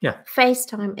 FaceTime. Yeah.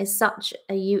 FaceTime is such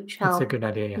a huge help. That's a good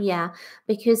idea. Yeah,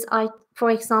 because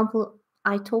for example,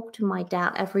 I talk to my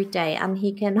dad every day, and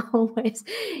he can always,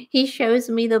 he shows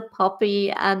me the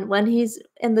puppy, and when he's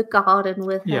in the garden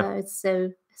with her, it's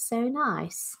so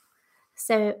nice.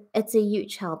 So it's a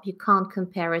huge help. You can't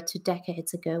compare it to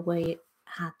decades ago where you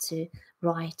had to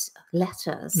write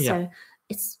letters. Yeah. So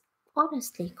it's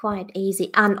honestly quite easy.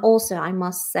 And also, I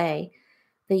must say,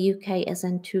 the UK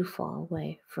isn't too far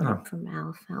away from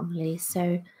our family.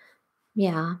 So,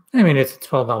 yeah. I mean, it's a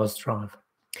 12 hours drive.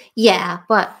 Yeah,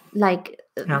 but like,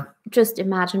 just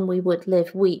imagine we would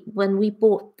live. When we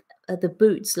bought the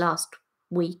boots last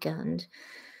weekend,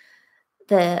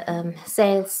 the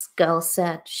sales girl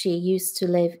said she used to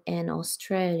live in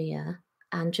Australia,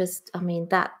 and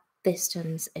that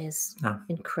distance is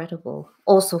incredible.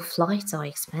 Also, flights are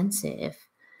expensive.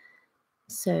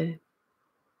 So,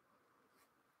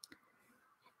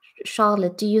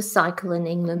 Charlotte, do you cycle in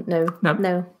England?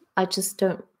 No, I just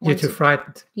don't. You're too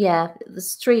frightened. Yeah, the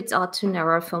streets are too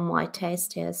narrow for my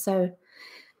taste here. So,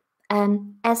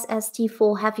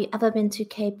 SST4, have you ever been to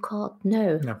Cape Cod?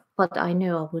 No, but I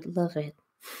know I would love it.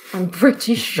 I'm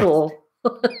pretty sure.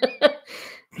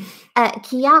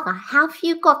 Kiara, have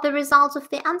you got the results of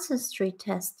the ancestry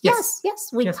test? Yes,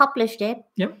 we published it.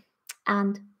 Yep.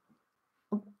 And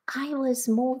I was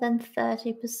more than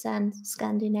 30%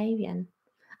 Scandinavian.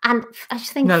 And I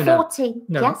think 40.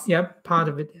 No. Yes. Yeah, part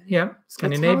of it. Yeah,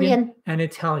 Scandinavian and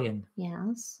Italian.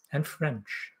 Yes. And French.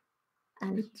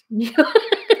 And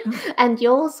and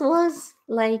yours was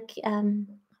like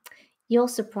your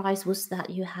surprise was that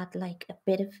you had like a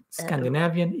bit of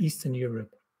Scandinavian, Eastern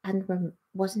Europe. And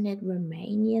wasn't it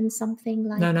Romanian, something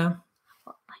like? No.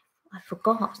 I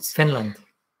forgot. Finland.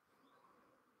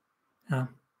 But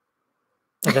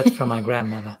that's from my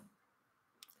grandmother.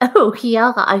 Oh,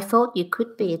 Chiara, I thought you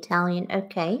could be Italian.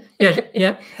 Okay.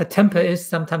 Yeah. Her temper is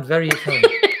sometimes very Italian.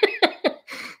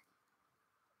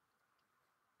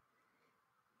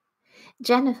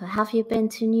 Jennifer, have you been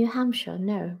to New Hampshire?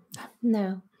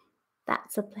 No.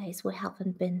 That's a place we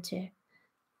haven't been to.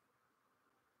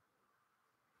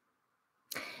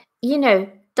 You know,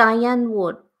 Diane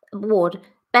Ward,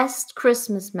 best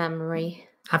Christmas memory.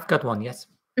 I've got one, yes.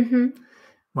 Mm-hmm.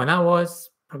 When I was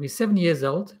probably 7 years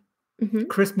old,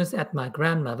 Christmas at my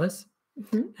grandmother's,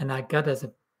 and I got as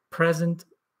a present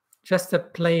just a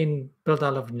plane built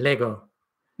out of Lego.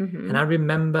 And I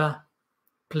remember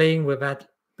playing with that,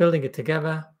 building it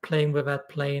together, playing with that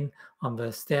plane on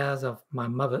the stairs of my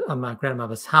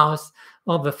grandmother's house.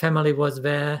 All the family was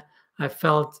there. I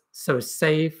felt so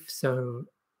safe, so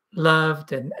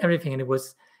loved, and everything. And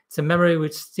it's a memory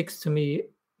which sticks to me.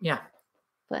 Yeah,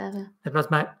 forever. It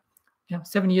was my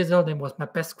 7 years old, and it was my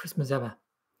best Christmas ever.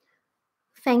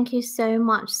 Thank you so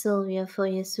much, Sylvia, for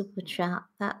your super chat.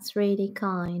 That's really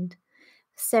kind.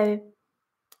 So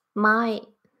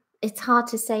it's hard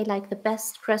to say like the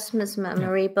best Christmas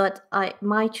memory, but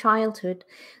my childhood,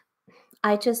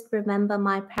 I just remember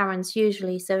my parents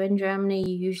usually. So in Germany,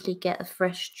 you usually get a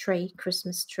fresh tree,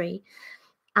 Christmas tree.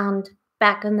 And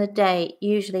back in the day,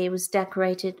 usually it was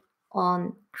decorated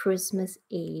on Christmas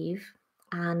Eve.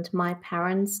 And my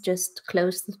parents just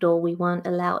closed the door. We weren't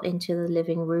allowed into the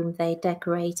living room. They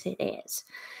decorated it.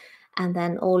 And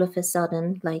then all of a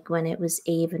sudden, like when it was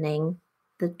evening,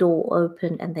 the door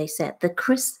opened and they said the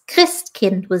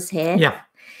Christkind was here. Yeah.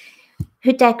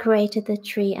 Who decorated the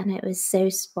tree, and it was so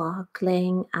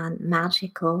sparkling and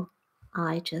magical.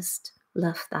 I just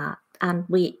love that. And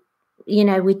we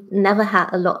never had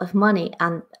a lot of money,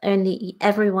 and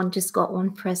everyone just got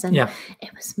one present. Yeah.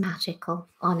 It was magical,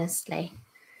 honestly.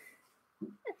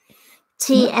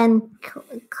 T and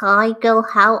Kai girl,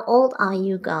 how old are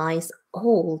you guys?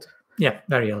 Old. Yeah,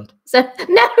 very old. So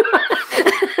no.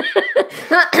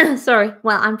 Sorry.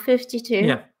 Well, I'm 52.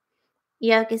 Yeah.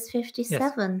 Jörg is 57.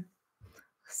 Yes.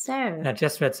 So I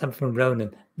just read something from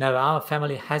Ronan. Now, our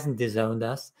family hasn't disowned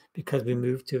us because we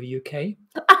moved to the UK.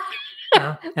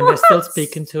 And they're still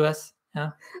speaking to us.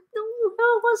 What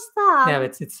was that? Yeah,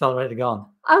 it's already gone.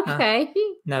 Okay.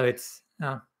 No, it's...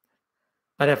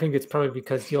 But I think it's probably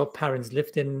because your parents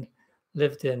lived in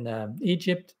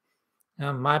Egypt.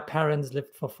 My parents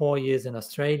lived for 4 years in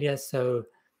Australia, so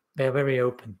they're very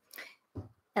open.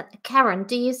 Karen,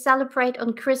 do you celebrate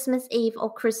on Christmas Eve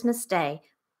or Christmas Day?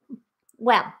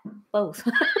 Well, both.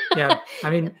 Yeah, I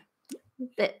mean,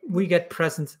 we get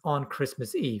presents on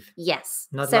Christmas Eve. Yes.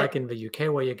 Not like in the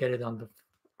UK where you get it on the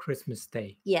Christmas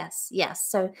Day. Yes, yes.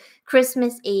 So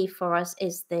Christmas Eve for us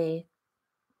is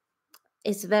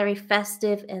very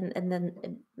festive and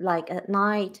then like at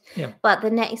night. Yeah. But the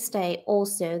next day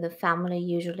also the family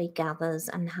usually gathers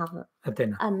and have a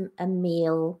dinner. A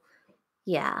meal.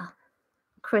 Yeah.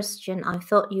 Christian, I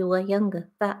thought you were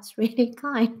younger. That's really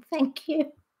kind. Thank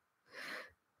you.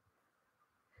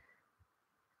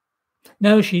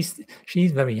 No, she's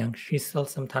very young. She's still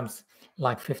sometimes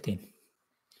like 15.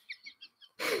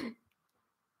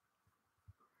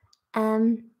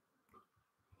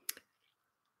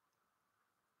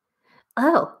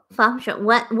 Oh, function.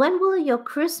 When will be your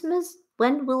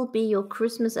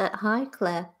Christmas at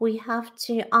Highclere? We have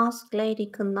to ask Lady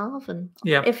Carnarvon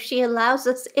if she allows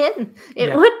us in.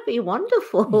 It would be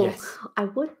wonderful. Yes. I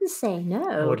wouldn't say no.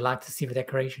 I would like to see the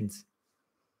decorations.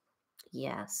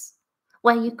 Yes.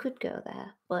 Well, you could go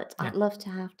there, but I'd love to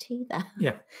have tea there.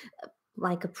 Yeah.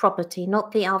 Like a proper tea,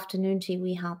 not the afternoon tea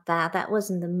we had there. That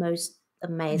wasn't the most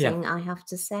amazing, I have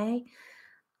to say.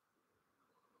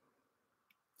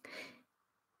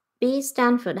 B.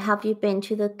 Stanford, have you been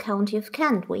to the county of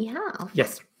Kent? We have.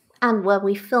 Yes. And where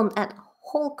we filmed at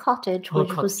Hall Cottage,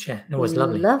 which was it was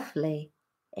lovely. Lovely.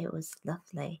 It was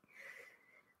lovely.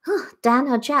 Dan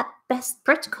Hajat, best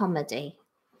Brit comedy.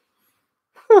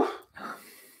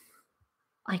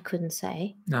 I couldn't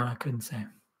say. No, I couldn't say.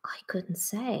 I couldn't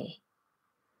say.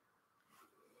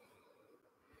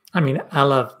 I mean, I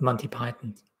love Monty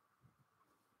Python.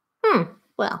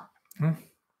 Well.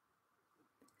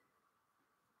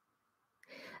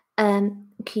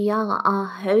 Kiara, are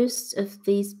hosts of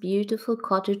these beautiful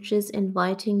cottages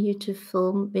inviting you to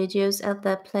film videos at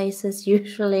their places?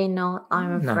 Usually not,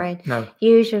 I'm afraid. No.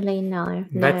 Usually no.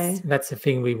 That's a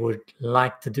thing we would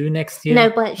like to do next year. No,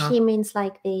 but she means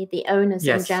like the owners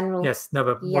in general. Yes, no,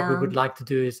 but what we would like to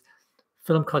do is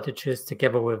film cottages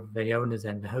together with the owners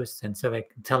and the hosts, and so they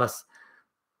can tell us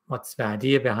what's the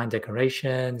idea behind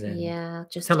decorations and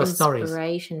just tell us stories.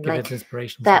 Give us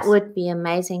inspiration. That would be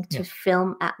amazing to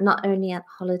film at not only at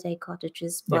holiday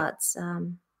cottages, but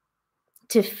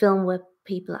to film where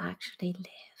people actually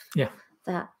live. Yeah.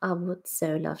 That I would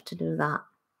so love to do that.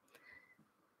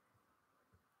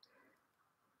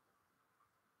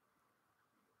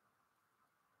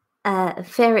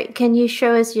 Ferry, can you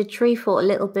show us your tree for a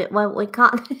little bit? Well, we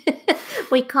can't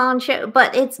we can't show,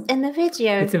 but it's in the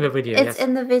video. It's in the video. It's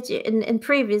in the video in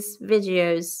previous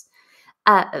videos.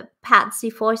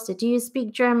 Patsy Foister, do you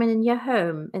speak German in your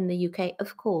home in the UK?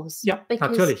 Of course. Yeah,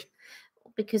 natürlich.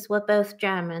 Because we're both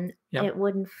German, it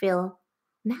wouldn't feel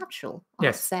natural,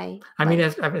 I'd say. I mean,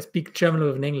 I speak German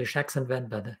with an English accent then,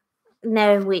 but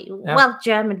no, well,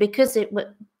 German, because it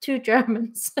were two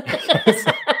Germans.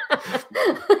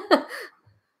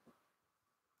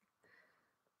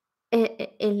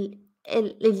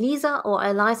 Elisa or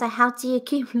Eliza, how do you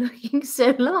keep looking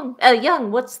so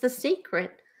young? What's the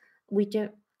secret? We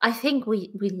don't. I think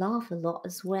we laugh a lot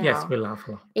as well. Yes, we laugh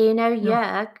a lot. You know,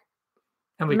 Joerg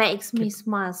makes me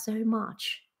smile so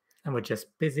much. And we're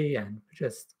just busy and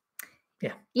just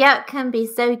it can be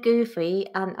so goofy,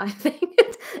 and I think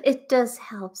it does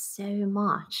help so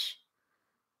much.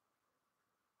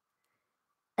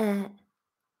 The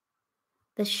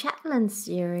Shetland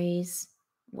series.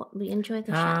 What we enjoy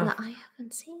the Shetland. I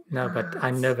haven't seen. No, but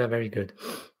I know they're very good.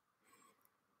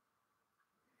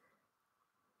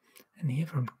 And here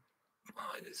from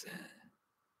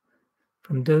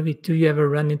Dovey, do you ever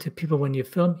run into people when you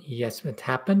film? Yes, it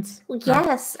happens.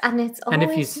 Yes, and it's always and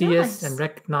if you see us and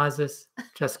recognize us,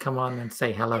 just come on and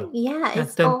say hello. Yeah,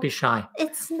 don't be shy.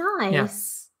 It's nice. Yeah.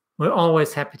 We're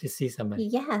always happy to see somebody.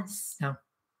 Yes. Yeah.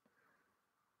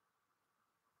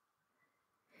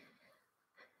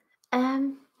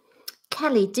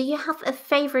 Kelly, do you have a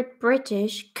favorite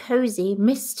British cozy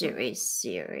mystery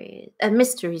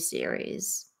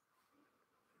series?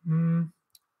 You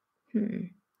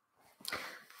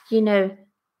know,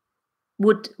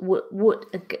 would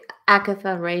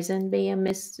Agatha Raisin be a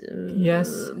mystery?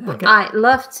 Yes. I'd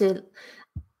love to.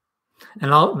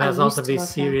 And there's also this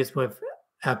series with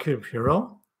Hercule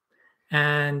Poirot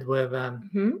and with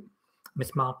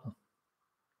Miss Marple.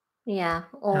 Yeah,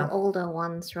 older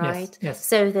ones, right? Yes.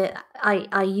 So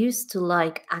I used to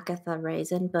like Agatha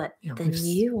Raisin, but the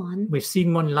new one. We've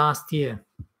seen one last year,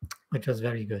 which was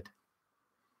very good.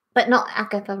 But not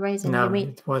Agatha Raisin, No, you mean?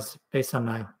 it was based on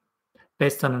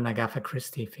an Agatha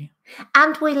Christie film.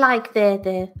 And we like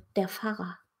their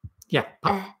father. Yeah.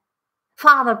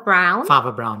 Father Brown.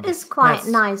 Father Brown is quite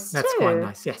nice That's too. quite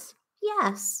nice, yes.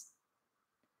 Yes.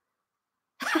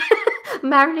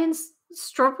 Marilyn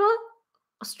Strupper,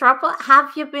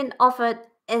 have you been offered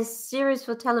a series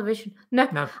for television? No,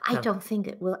 I don't think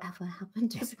it will ever happen.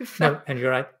 To be fair. No, and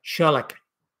you're right. Sherlock.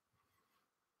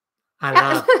 I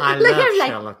love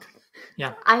Sherlock.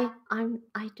 Yeah. I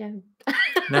don't.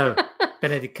 No,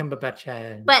 Benedict Cumberbatch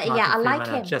and But Martin yeah, I Freeman like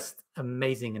are him. just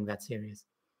amazing in that series.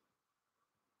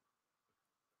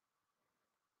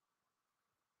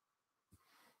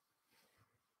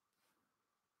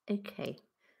 Okay.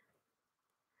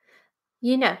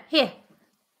 You know, here.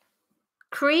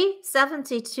 Cree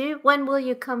 72, when will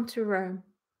you come to Rome?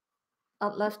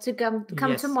 I'd love to come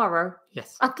Yes. tomorrow.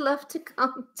 Yes. I'd love to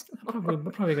come tomorrow.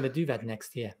 We're probably going to do that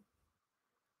next year.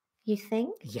 You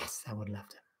think? Yes, I would love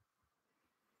to.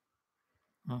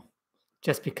 Oh,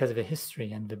 just because of the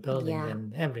history and the buildings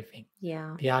and everything.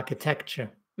 Yeah. The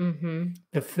architecture. Mm-hmm.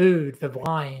 The food, the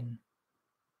wine.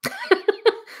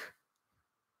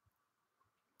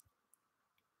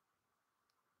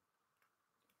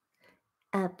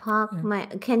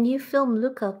 Can you film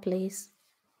Luca, please?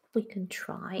 We can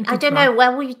try. I don't know.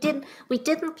 Well, we didn't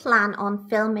plan on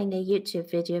filming a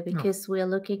YouTube video because we're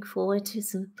looking forward to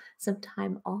some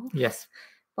time off. Yes.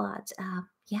 But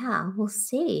yeah, we'll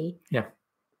see. Yeah.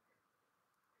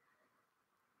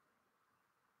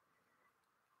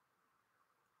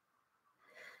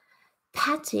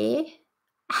 Patty,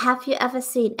 have you ever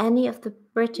seen any of the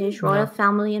British royal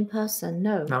family in person?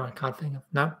 No. No, I can't think of.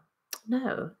 No.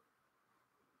 No.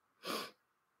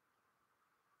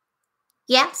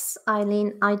 Yes,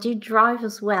 Eileen, I do drive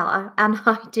as well, and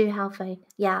I do have a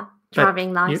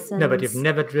driving license. No, but you've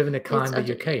never driven a car in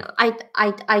the UK.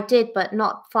 I did, but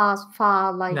not far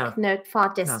far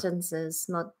distances.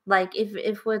 No. Not like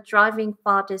if we're driving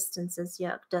far distances,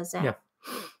 Jörg does it. Yeah.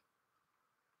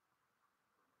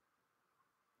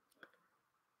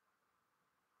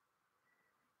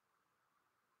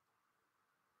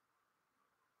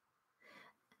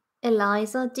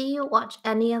 Eliza, do you watch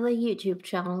any other YouTube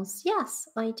channels? Yes,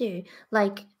 I do.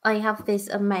 Like, I have this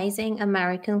amazing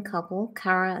American couple,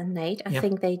 Cara and Nate. I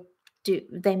think they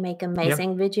make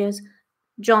amazing videos.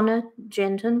 Jonna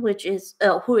Jenton, which is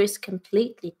who is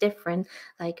completely different,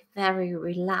 like very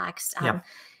relaxed. And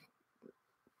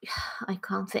I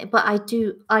can't think, but I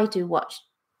do watch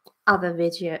other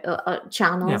video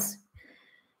channels.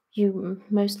 You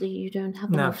don't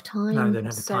have enough time. No, I don't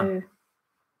have the time.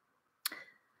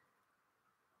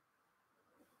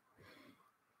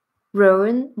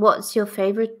 Rowan, what's your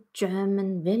favorite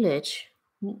German village?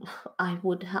 I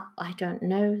don't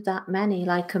know that many,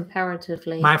 like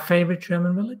comparatively. My favorite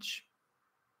German village?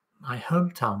 My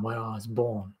hometown where I was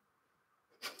born.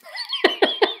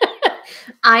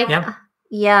 I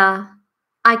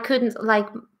couldn't, like,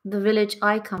 the village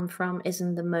I come from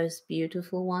isn't the most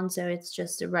beautiful one, so it's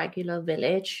just a regular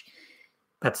village.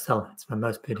 But still, it's the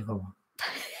most beautiful one.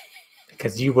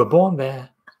 Because you were born there.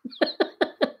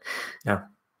 No.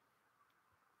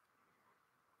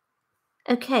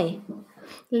 Okay,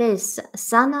 Liz,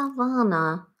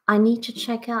 Sanavana, I need to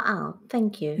check her out.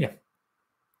 Thank you. Yeah.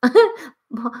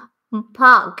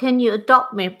 Park, can you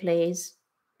adopt me, please?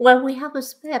 Well, we have a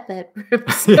spare bedroom.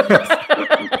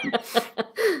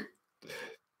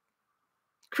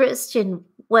 Christian,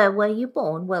 where were you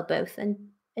born? Well, both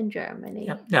in Germany.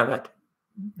 Yeah, but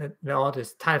the art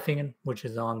is Tailfingen, which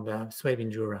is on the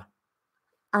Swabian Jura.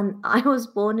 And I was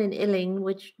born in Illing,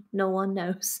 which no one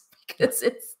knows because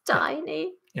it's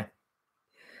tiny. Yeah.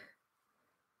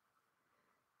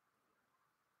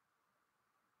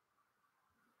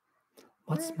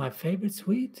 What's my favorite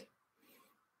sweet?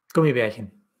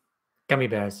 Gummibärchen. Gummy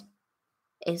bears.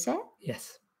 Is it?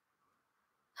 Yes.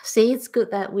 See, it's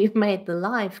good that we've made the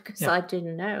live because I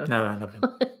didn't know. No, I love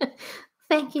them.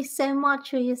 Thank you so much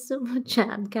for your super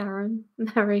chat, Karen.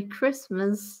 Merry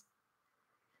Christmas.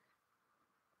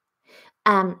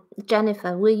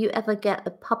 Jennifer, will you ever get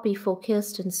a puppy for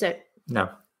Kirsten? So no.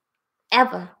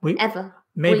 Ever.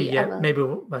 Maybe, maybe,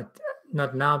 but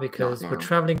not now because we're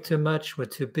traveling too much, we're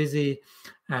too busy.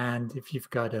 And if you've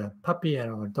got a puppy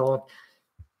or a dog,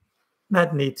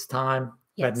 that needs time,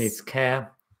 that needs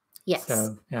care. Yes.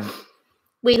 So, yeah.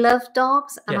 We love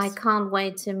dogs, and I can't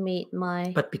wait to meet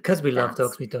my. But because we love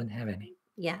dogs, we don't have any.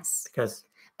 Yes.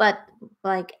 But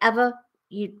like ever,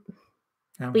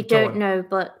 we don't know,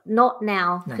 but not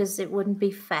now because it wouldn't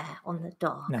be fair on the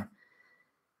dog. No.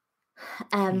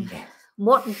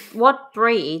 What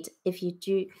breed, if you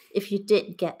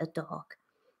did get a dog,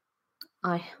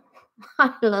 I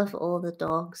love all the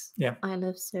dogs. Yeah. I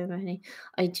love so many.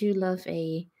 I do love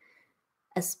a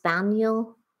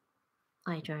spaniel.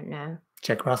 I don't know.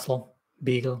 Jack Russell,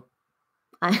 Beagle.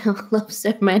 I love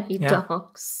so many Yeah.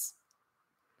 dogs.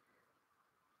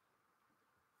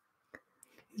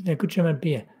 It's a good German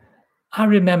beer. I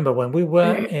remember when we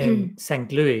were in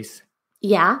St. Louis.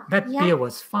 Yeah. That beer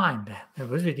was fine there. It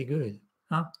was really good.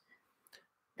 Huh?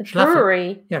 The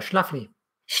brewery. Yeah, Schlafly.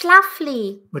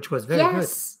 Schlafly. Which was very good.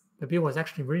 Yes. The beer was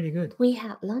actually really good. We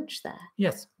had lunch there.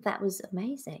 Yes. That was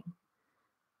amazing.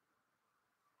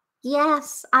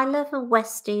 Yes, I love a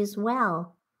Westie as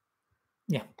well.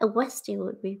 Yeah. A Westie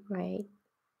would be great.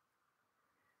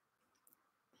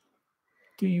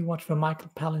 Do you watch the Michael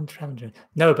Palin Traveler?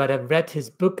 No, but I've read his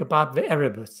book about the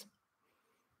Erebus.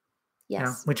 Yes.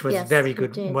 Yeah, which was very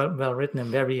good, well written and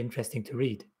very interesting to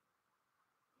read.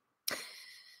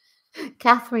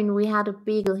 Catherine, we had a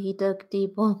beagle. He dug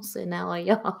deep holes in our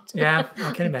yard. Yeah,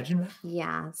 I can imagine that.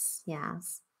 Yes,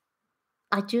 yes.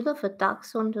 I do love a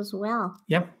dachshund as well.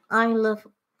 Yeah. I love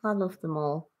them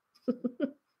all.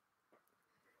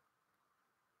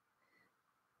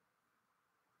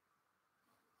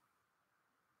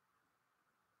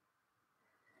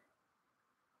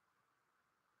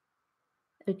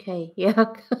 Okay, yeah.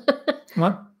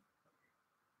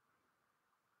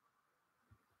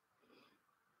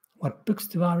 What books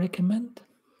do I recommend?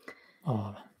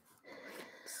 Oh,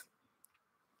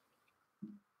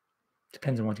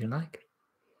 depends on what you like.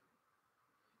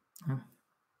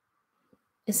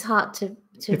 It's hard to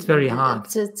it's very hard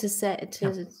to say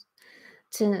to.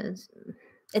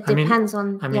 It depends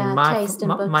on taste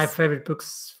and books. My favorite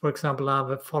books, for example,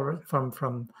 are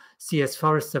from C.S.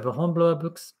 Forester, the Hornblower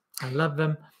books. I love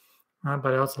them,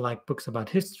 but I also like books about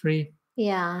history.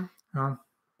 Yeah.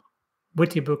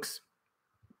 Witty books.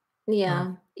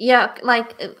 Yeah. Yeah.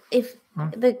 Like if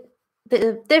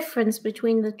the difference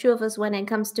between the two of us when it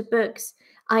comes to books,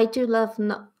 I do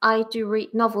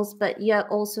read novels, but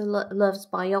also loves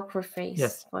biographies.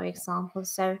 Yes. For example.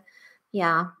 So,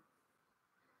 yeah.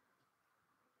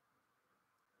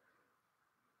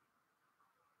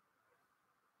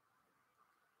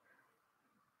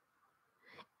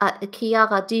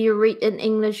 Chiara, do you read in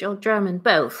English or German?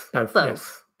 Both.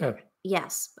 Both.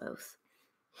 Yes, both.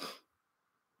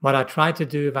 What I try to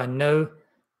do if I know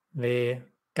the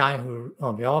guy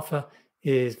or the author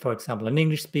is, for example, an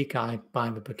English speaker, I buy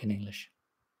the book in English.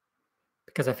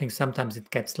 Because I think sometimes it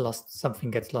gets lost. Something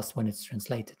gets lost when it's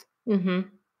translated. Mm-hmm.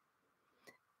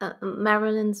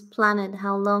 Marilyn's Planet,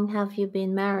 how long have you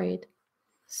been married?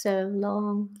 So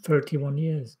long. 31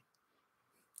 years.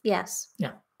 Yes.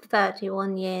 Yeah.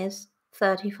 31 years,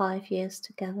 35 years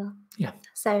together. Yeah.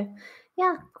 So,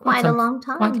 yeah, quite a long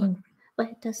time. Quite long. But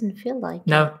it doesn't feel like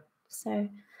No. it. So.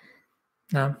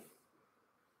 No.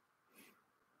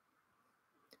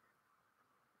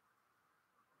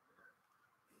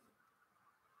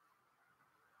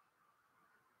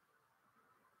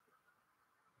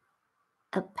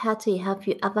 Patty, have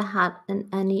you ever had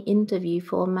any interview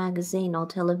for a magazine or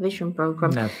television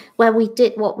program? No. Where we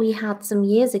did what we had some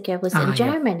years ago was in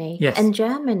Germany. Yeah. Yes. In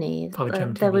Germany,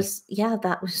 there was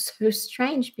that was so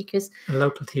strange because a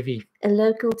local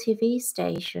TV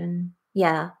station.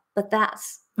 Yeah, but that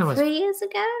was 3 years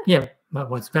ago. Yeah, that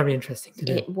was very interesting to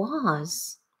do. It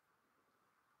was.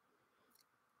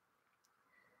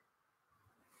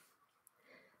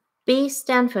 B.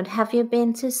 Stanford, have you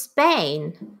been to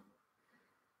Spain?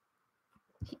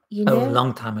 You know, a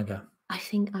long time ago. I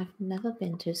think I've never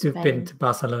been to Spain. You've been to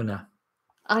Barcelona.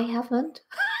 I haven't.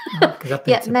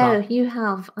 No, you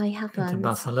have. I haven't. To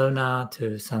Barcelona,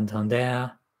 to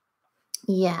Santander.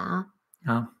 Yeah.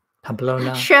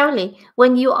 Pamplona. Surely,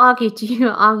 when you argue, do you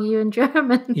argue in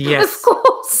German? Yes. Of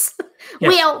course.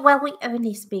 Yes. We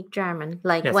only speak German,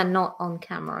 when not on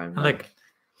camera.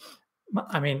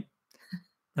 I mean,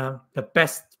 the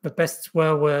best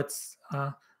swear words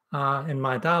are in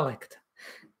my dialect.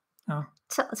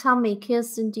 Tell me,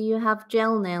 Kirsten, do you have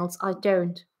gel nails? I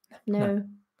don't. No.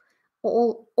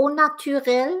 Au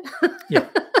naturel? Yeah.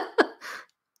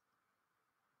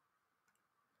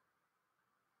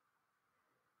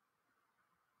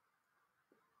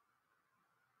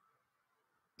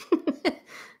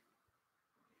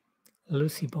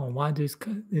 Lucy Bone, why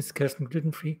is Kirsten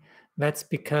gluten-free? That's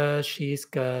because she's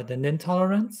got an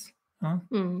intolerance.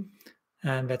 And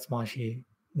that's why she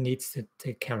needs to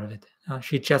take care of it.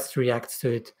 She just reacts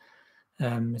to it.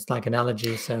 It's like an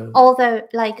allergy. So although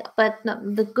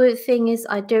the good thing is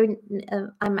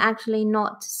I'm actually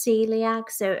not celiac,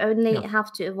 so only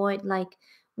have to avoid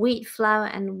wheat flour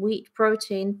and wheat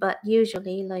protein, but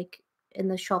usually in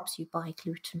the shops you buy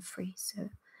gluten-free. So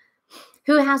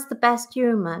Who has the best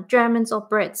humor, Germans or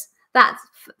Brits? That's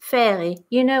fairly.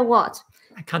 You know what?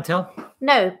 I can't tell.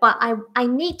 No, but I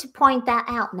need to point that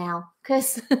out now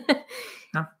because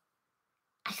No.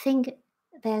 I think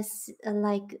there's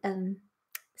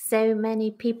so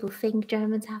many people think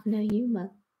Germans have no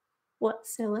humor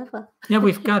whatsoever. Yeah,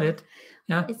 we've got it.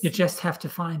 Yeah, you It's- just have to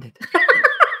find it.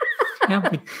 Yeah,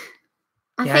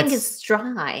 I Yeah, think it's- it's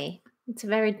dry. It's a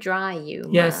very dry humor.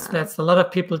 yes, that's a lot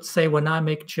of people say when I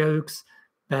make jokes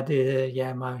that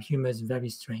yeah, my humor is very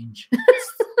strange.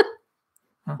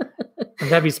 A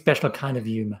very special kind of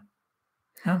humor.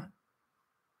 Yeah.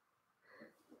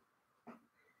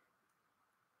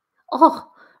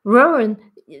 Oh, Rowan,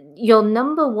 your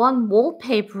number one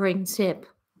wallpapering tip.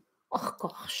 Oh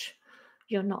gosh,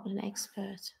 you're not an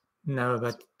expert. No,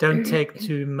 but don't take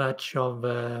too much of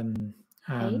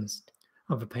Paste.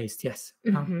 of a paste. Yes,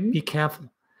 Mhm. be careful,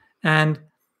 and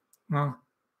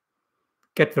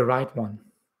get the right one.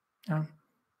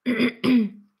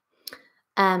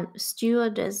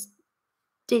 Stewardess,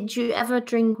 did you ever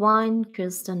drink wine,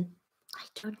 Kirsten? I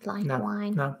don't like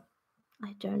wine. No.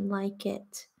 I don't like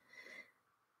it.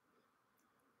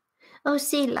 Oh,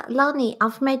 see, Lani,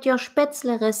 I've made your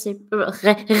Spätzle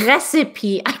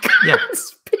recipe. I can't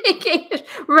speak English.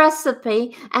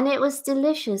 Recipe, and it was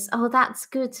delicious. Oh, that's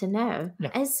good to know.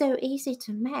 Yeah. It's so easy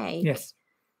to make. Yes,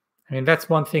 I mean that's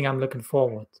one thing I'm looking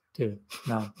forward to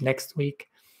now. Next week,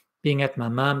 being at my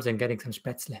mom's and getting some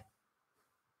Spätzle.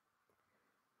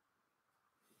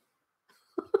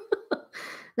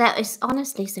 That is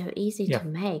honestly so easy to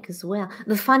make as well.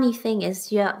 The funny thing is,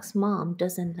 Jörg's mom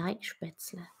doesn't like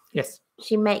Spätzle. Yes.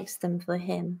 She makes them for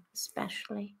him,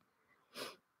 especially.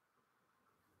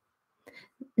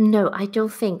 No, I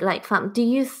don't think. Like, do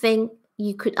you think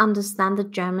you could understand the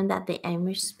German that the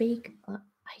Amish speak?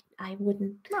 I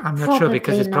wouldn't. I'm not sure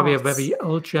because it's probably a very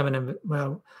old German and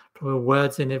probably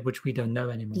words in it which we don't know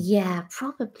anymore. Yeah,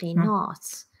 probably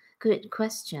not. Good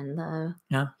question, though.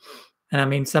 Yeah, and I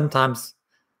mean sometimes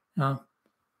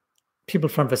people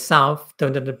from the south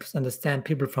don't understand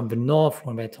people from the north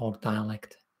when they talk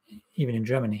dialect, even in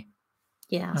Germany.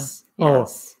 Yes.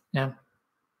 Yes. Yeah.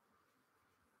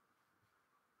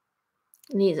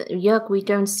 Jörg, we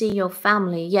don't see your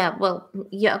family. Yeah, well,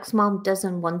 Jörg's mom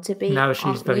doesn't want to be. No,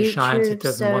 she's very YouTube, shy and she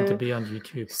doesn't want to be on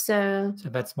YouTube. So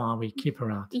that's why we keep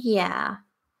her out. Yeah.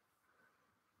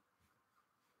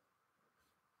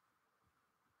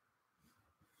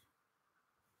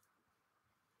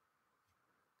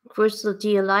 Crystal, do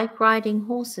you like riding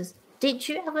horses? Did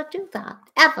you ever do that?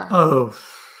 Ever? Oh,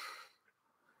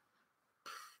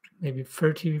 maybe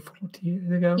 30, 40 years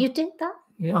ago. You did that?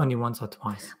 Yeah, only once or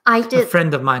twice. I did. A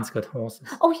friend of mine's got horses.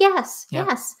 Oh, yes. Yeah.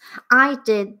 Yes. I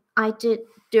did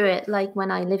do it like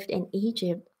when I lived in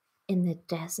Egypt in the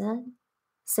desert.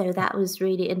 So that was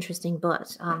really interesting.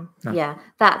 But yeah,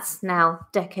 that's now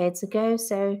decades ago.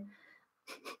 So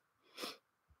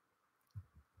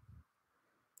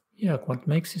yeah, what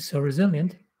makes you so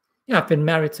resilient? Yeah, I've been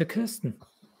married to Kirsten.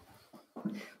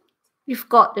 You've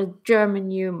got a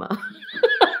German humor.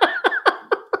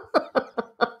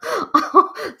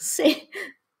 See.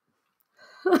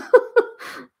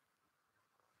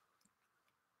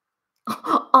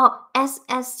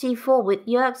 SST4 with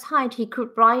Jörg's height, he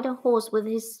could ride a horse with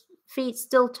his feet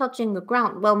still touching the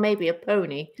ground. Well, maybe a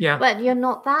pony. Yeah. But you're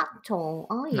not that tall,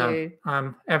 are you? No,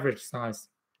 I'm average size.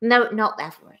 No, not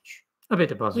average. A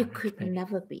bit above you average. You could maybe.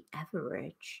 never be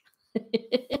average.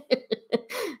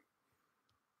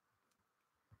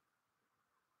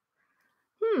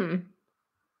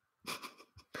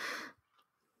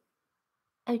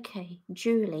 Okay,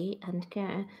 Julie and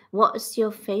Karen, what is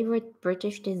your favorite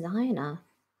British designer?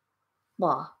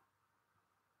 Well,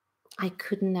 I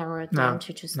couldn't narrow it down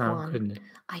to just one. Couldn't.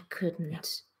 I couldn't. Yeah.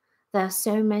 There are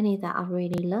so many that I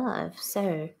really love.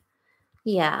 So,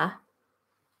 yeah.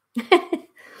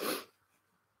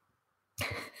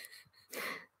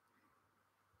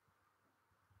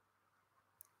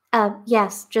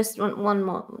 Yes, just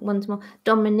once more.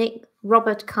 Dominic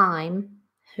Robert Kime,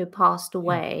 who passed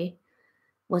away,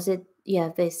 was it? Yeah,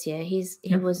 this year. He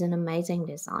was an amazing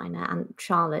designer, and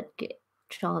Charlotte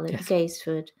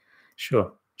Gaisford.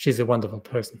 Sure, she's a wonderful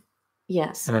person.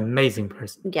 Yes, an amazing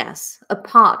person. Yes,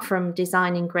 apart from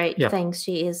designing great things,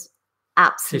 she is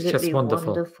absolutely She's just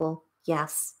wonderful.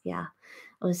 Yes, yeah,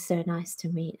 it was so nice to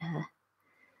meet her.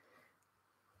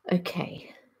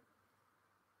 Okay.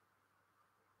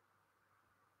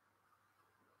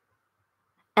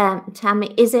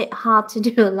 Tammy, is it hard to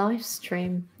do a live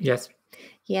stream? Yes.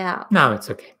 Yeah. No,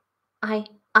 it's okay. I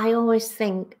always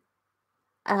think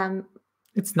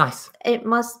It's nice. It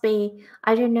must be.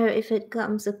 I don't know if it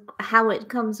comes how it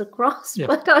comes across, Yeah.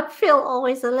 but I feel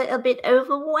always a little bit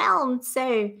overwhelmed.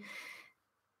 So.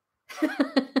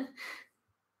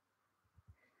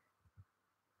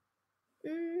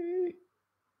 Mm.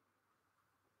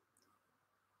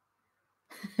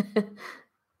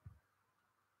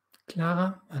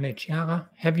 Chiara,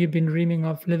 have you been dreaming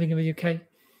of living in the UK?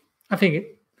 I think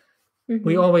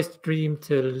we Mhm. always dream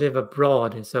to live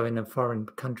abroad, so in a foreign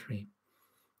country.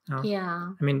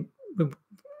 Yeah. I mean,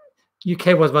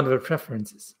 UK was one of the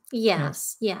preferences.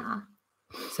 Yes. Yeah.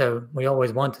 So we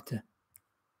always wanted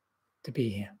to be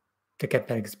here, to get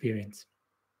that experience.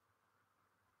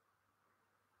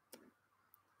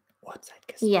 What's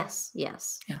that? Yes.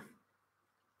 Yes. Yeah.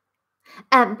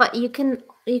 But you can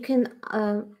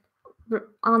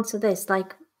answer this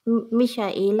like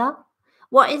Michaela.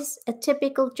 What is a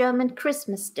typical German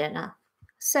Christmas dinner?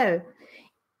 So,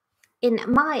 in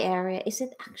my area, is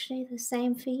it actually the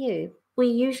same for you? We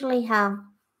usually have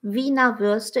Wiener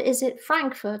Würste. Is it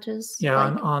Frankfurters? Yeah,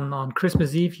 Like, on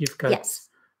Christmas Eve, you've got yes.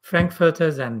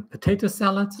 Frankfurters and potato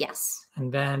salad. Yes.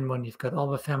 And then when you've got all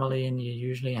the family in, you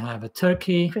usually have a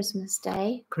turkey. Christmas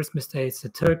Day. Christmas Day, it's a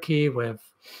turkey with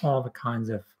all the kinds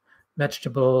of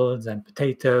vegetables and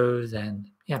potatoes and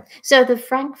yeah. So the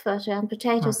Frankfurter and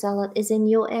potato salad is in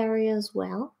your area as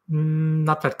well?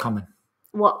 Not that common.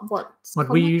 What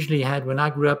we usually had when I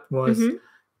grew up was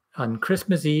on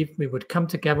Christmas Eve, we would come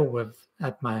together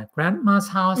at my grandma's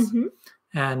house,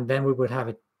 and then we would have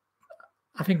it.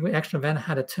 I think we actually then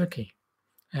had a turkey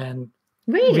and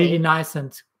really nice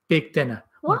and big dinner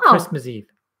on Christmas Eve.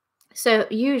 So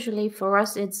usually for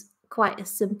us, it's quite a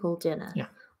simple dinner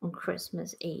on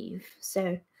Christmas Eve.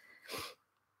 So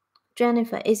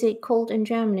Jennifer, is it cold in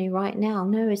Germany right now?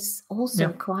 No, it's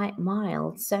also quite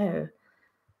mild. So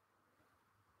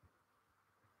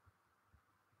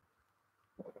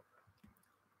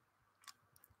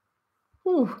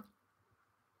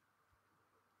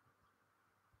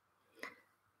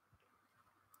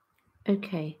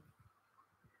okay.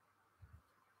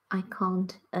 I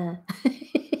can't.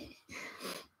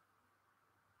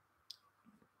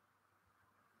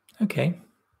 Okay.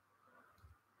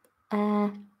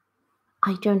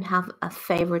 I don't have a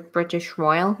favorite British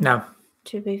royal. No.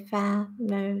 To be fair,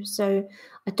 no. So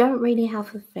I don't really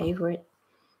have a favorite.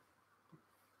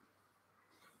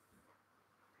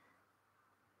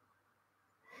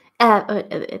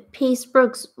 Peace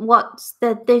Brooks, what's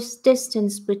this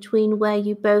distance between where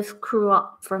you both grew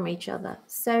up from each other?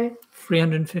 So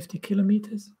 350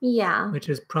 kilometers. Yeah. Which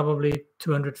is probably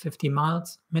 250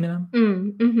 miles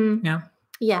minimum. Yeah.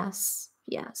 Yes.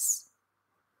 Yes.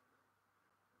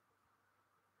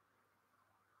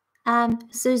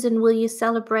 Susan, will you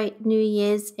celebrate New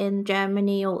Year's in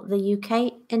Germany or the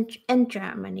UK? In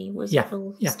Germany, will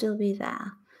still be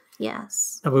there.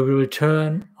 Yes. But we will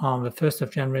return on the 1st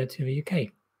of January to the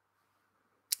UK.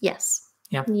 Yes.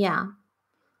 Yeah. Yeah.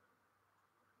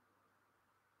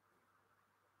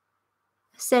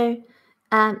 So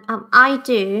I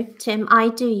do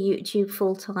YouTube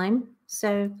full time.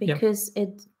 So because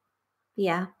it's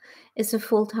a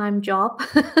full-time job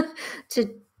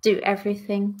to do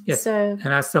everything. Yes. So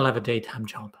and I still have a daytime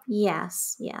job.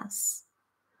 Yes. Yes.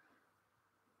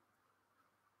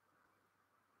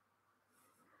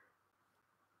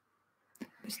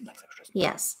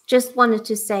 Yes, just wanted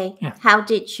to say, how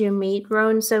did you meet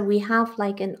Rowan? So we have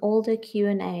like an older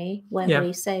Q&A where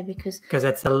we say because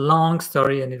that's a long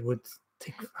story and it would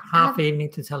take half the evening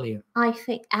to tell you. I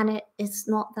think, and it's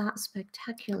not that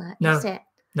spectacular, is it?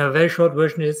 No, very short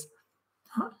version is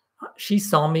she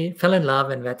saw me, fell in love,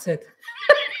 and that's it.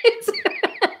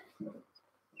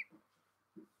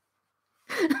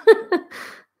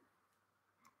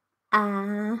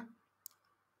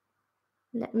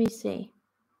 Let me see.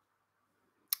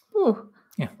 Oh,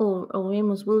 or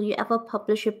Remus, will you ever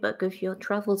publish a book of your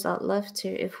travels? I'd love to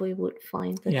if we would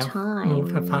find the time.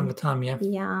 If I find the time, yeah.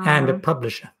 Yeah. And a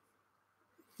publisher.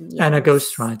 Yes. And a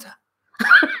ghostwriter.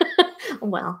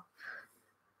 Well,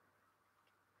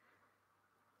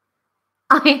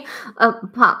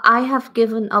 I have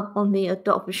given up on the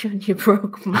adoption. You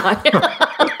broke my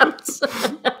heart.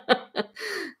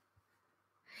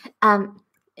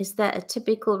 Is there a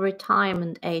typical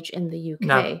retirement age in the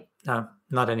UK? No,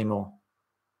 not anymore.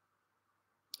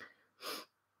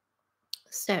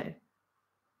 So,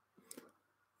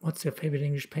 what's your favorite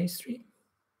English pastry?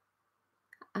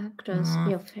 Actors,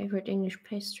 your favorite English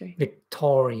pastry?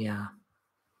 Victoria.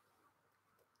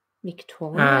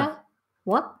 Victoria?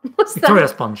 What? What's Victoria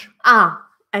that? sponge. Ah,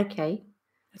 okay.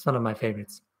 It's one of my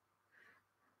favorites.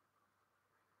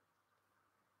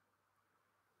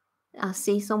 I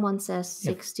see someone says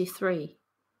 63.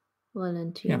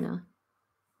 Valentina.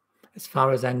 As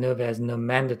far as I know, there's no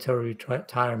mandatory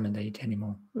retirement age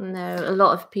anymore. No, a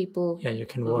lot of people. Yeah, you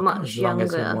can work much as long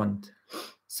as you younger. want.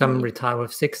 Some retire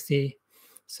with 60,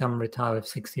 some retire with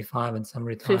 65, and some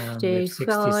retire with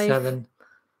 67.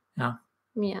 Yeah.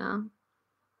 Yeah.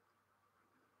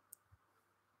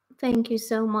 Thank you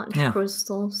so much,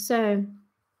 Crystal. So,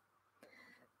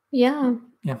 yeah.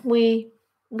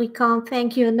 We can't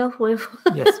thank you enough.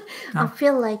 Yes. I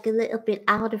feel like a little bit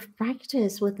out of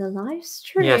practice with the live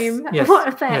stream. Yes.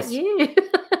 What about you?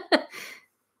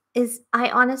 I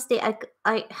honestly,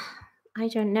 I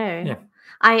don't know. Yeah.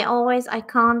 I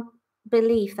can't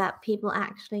believe that people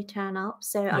actually turn up.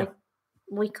 So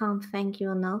we can't thank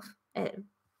you enough. I'm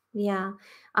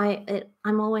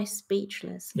always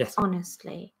speechless. Yes.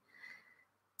 Honestly.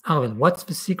 Oh, and what's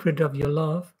the secret of your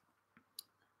love?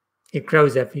 It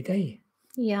grows every day.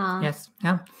 Yeah. Yes.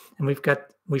 Yeah. And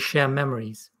we share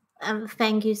memories.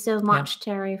 Thank you so much,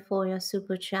 Terry, for your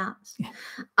super chats. Yeah.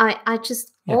 I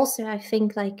just also, I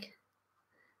think like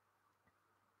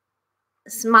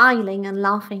smiling and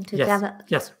laughing together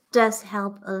does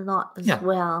help a lot as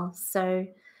well. So,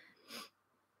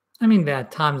 I mean, there are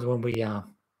times when we are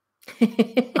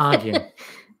arguing,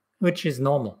 which is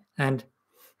normal. And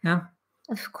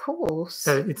of course.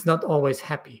 So it's not always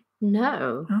happy.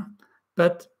 No.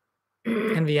 But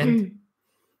in the end,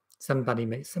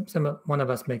 one of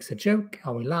us makes a joke,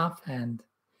 or we laugh, and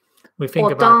we think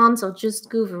or about dance, or just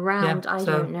goof around. I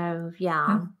don't know.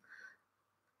 Yeah.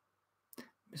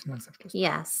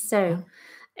 Yes. So,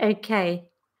 okay.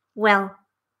 Well,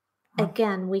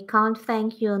 again, we can't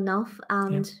thank you enough,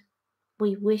 and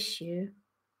we wish you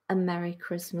a Merry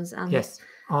Christmas and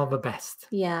all the best.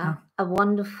 Yeah, a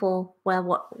wonderful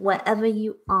wherever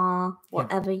you are,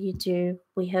 whatever you do,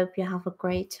 we hope you have a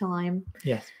great time.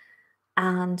 Yes.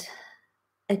 And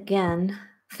again,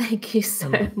 thank you so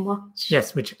much.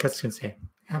 Yes, which Kirsten say.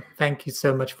 Thank you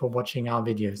so much for watching our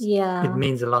videos. Yeah. It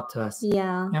means a lot to us.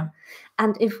 Yeah.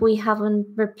 And if we haven't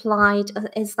replied,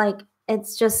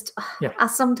 it's just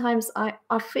sometimes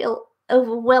I feel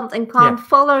overwhelmed and can't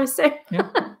follow. So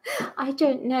I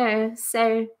don't know.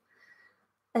 So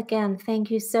again,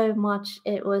 thank you so much.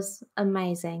 It was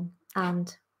amazing.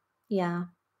 And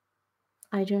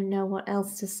I don't know what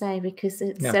else to say because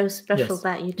it's so special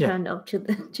that you turned up to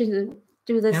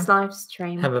do this live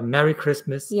stream. Have a Merry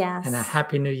Christmas and a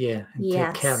Happy New Year, and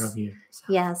take care of you. So.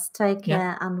 Yes, take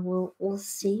care, and we'll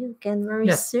see you again very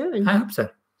soon. I hope so.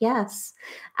 Yes,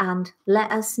 and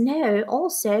let us know.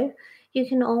 Also, you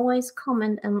can always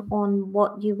comment on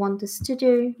what you want us to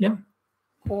do. Yeah.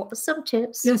 Or some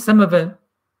tips. Yeah, some of it.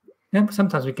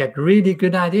 Sometimes we get really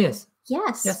good ideas.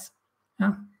 Yes. Yes.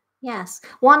 Yes.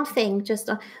 One thing, just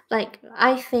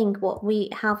I think what we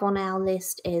have on our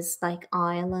list is like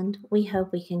Ireland. We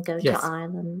hope we can go to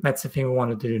Ireland. That's the thing we want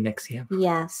to do next year.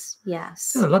 Yes.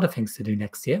 Yes. There are a lot of things to do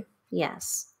next year.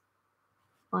 Yes.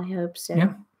 I hope so.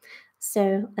 Yeah.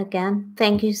 So again,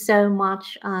 thank you so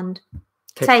much, and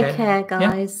take care,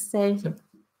 guys. So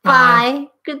bye.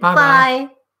 Goodbye.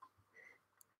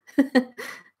 Bye.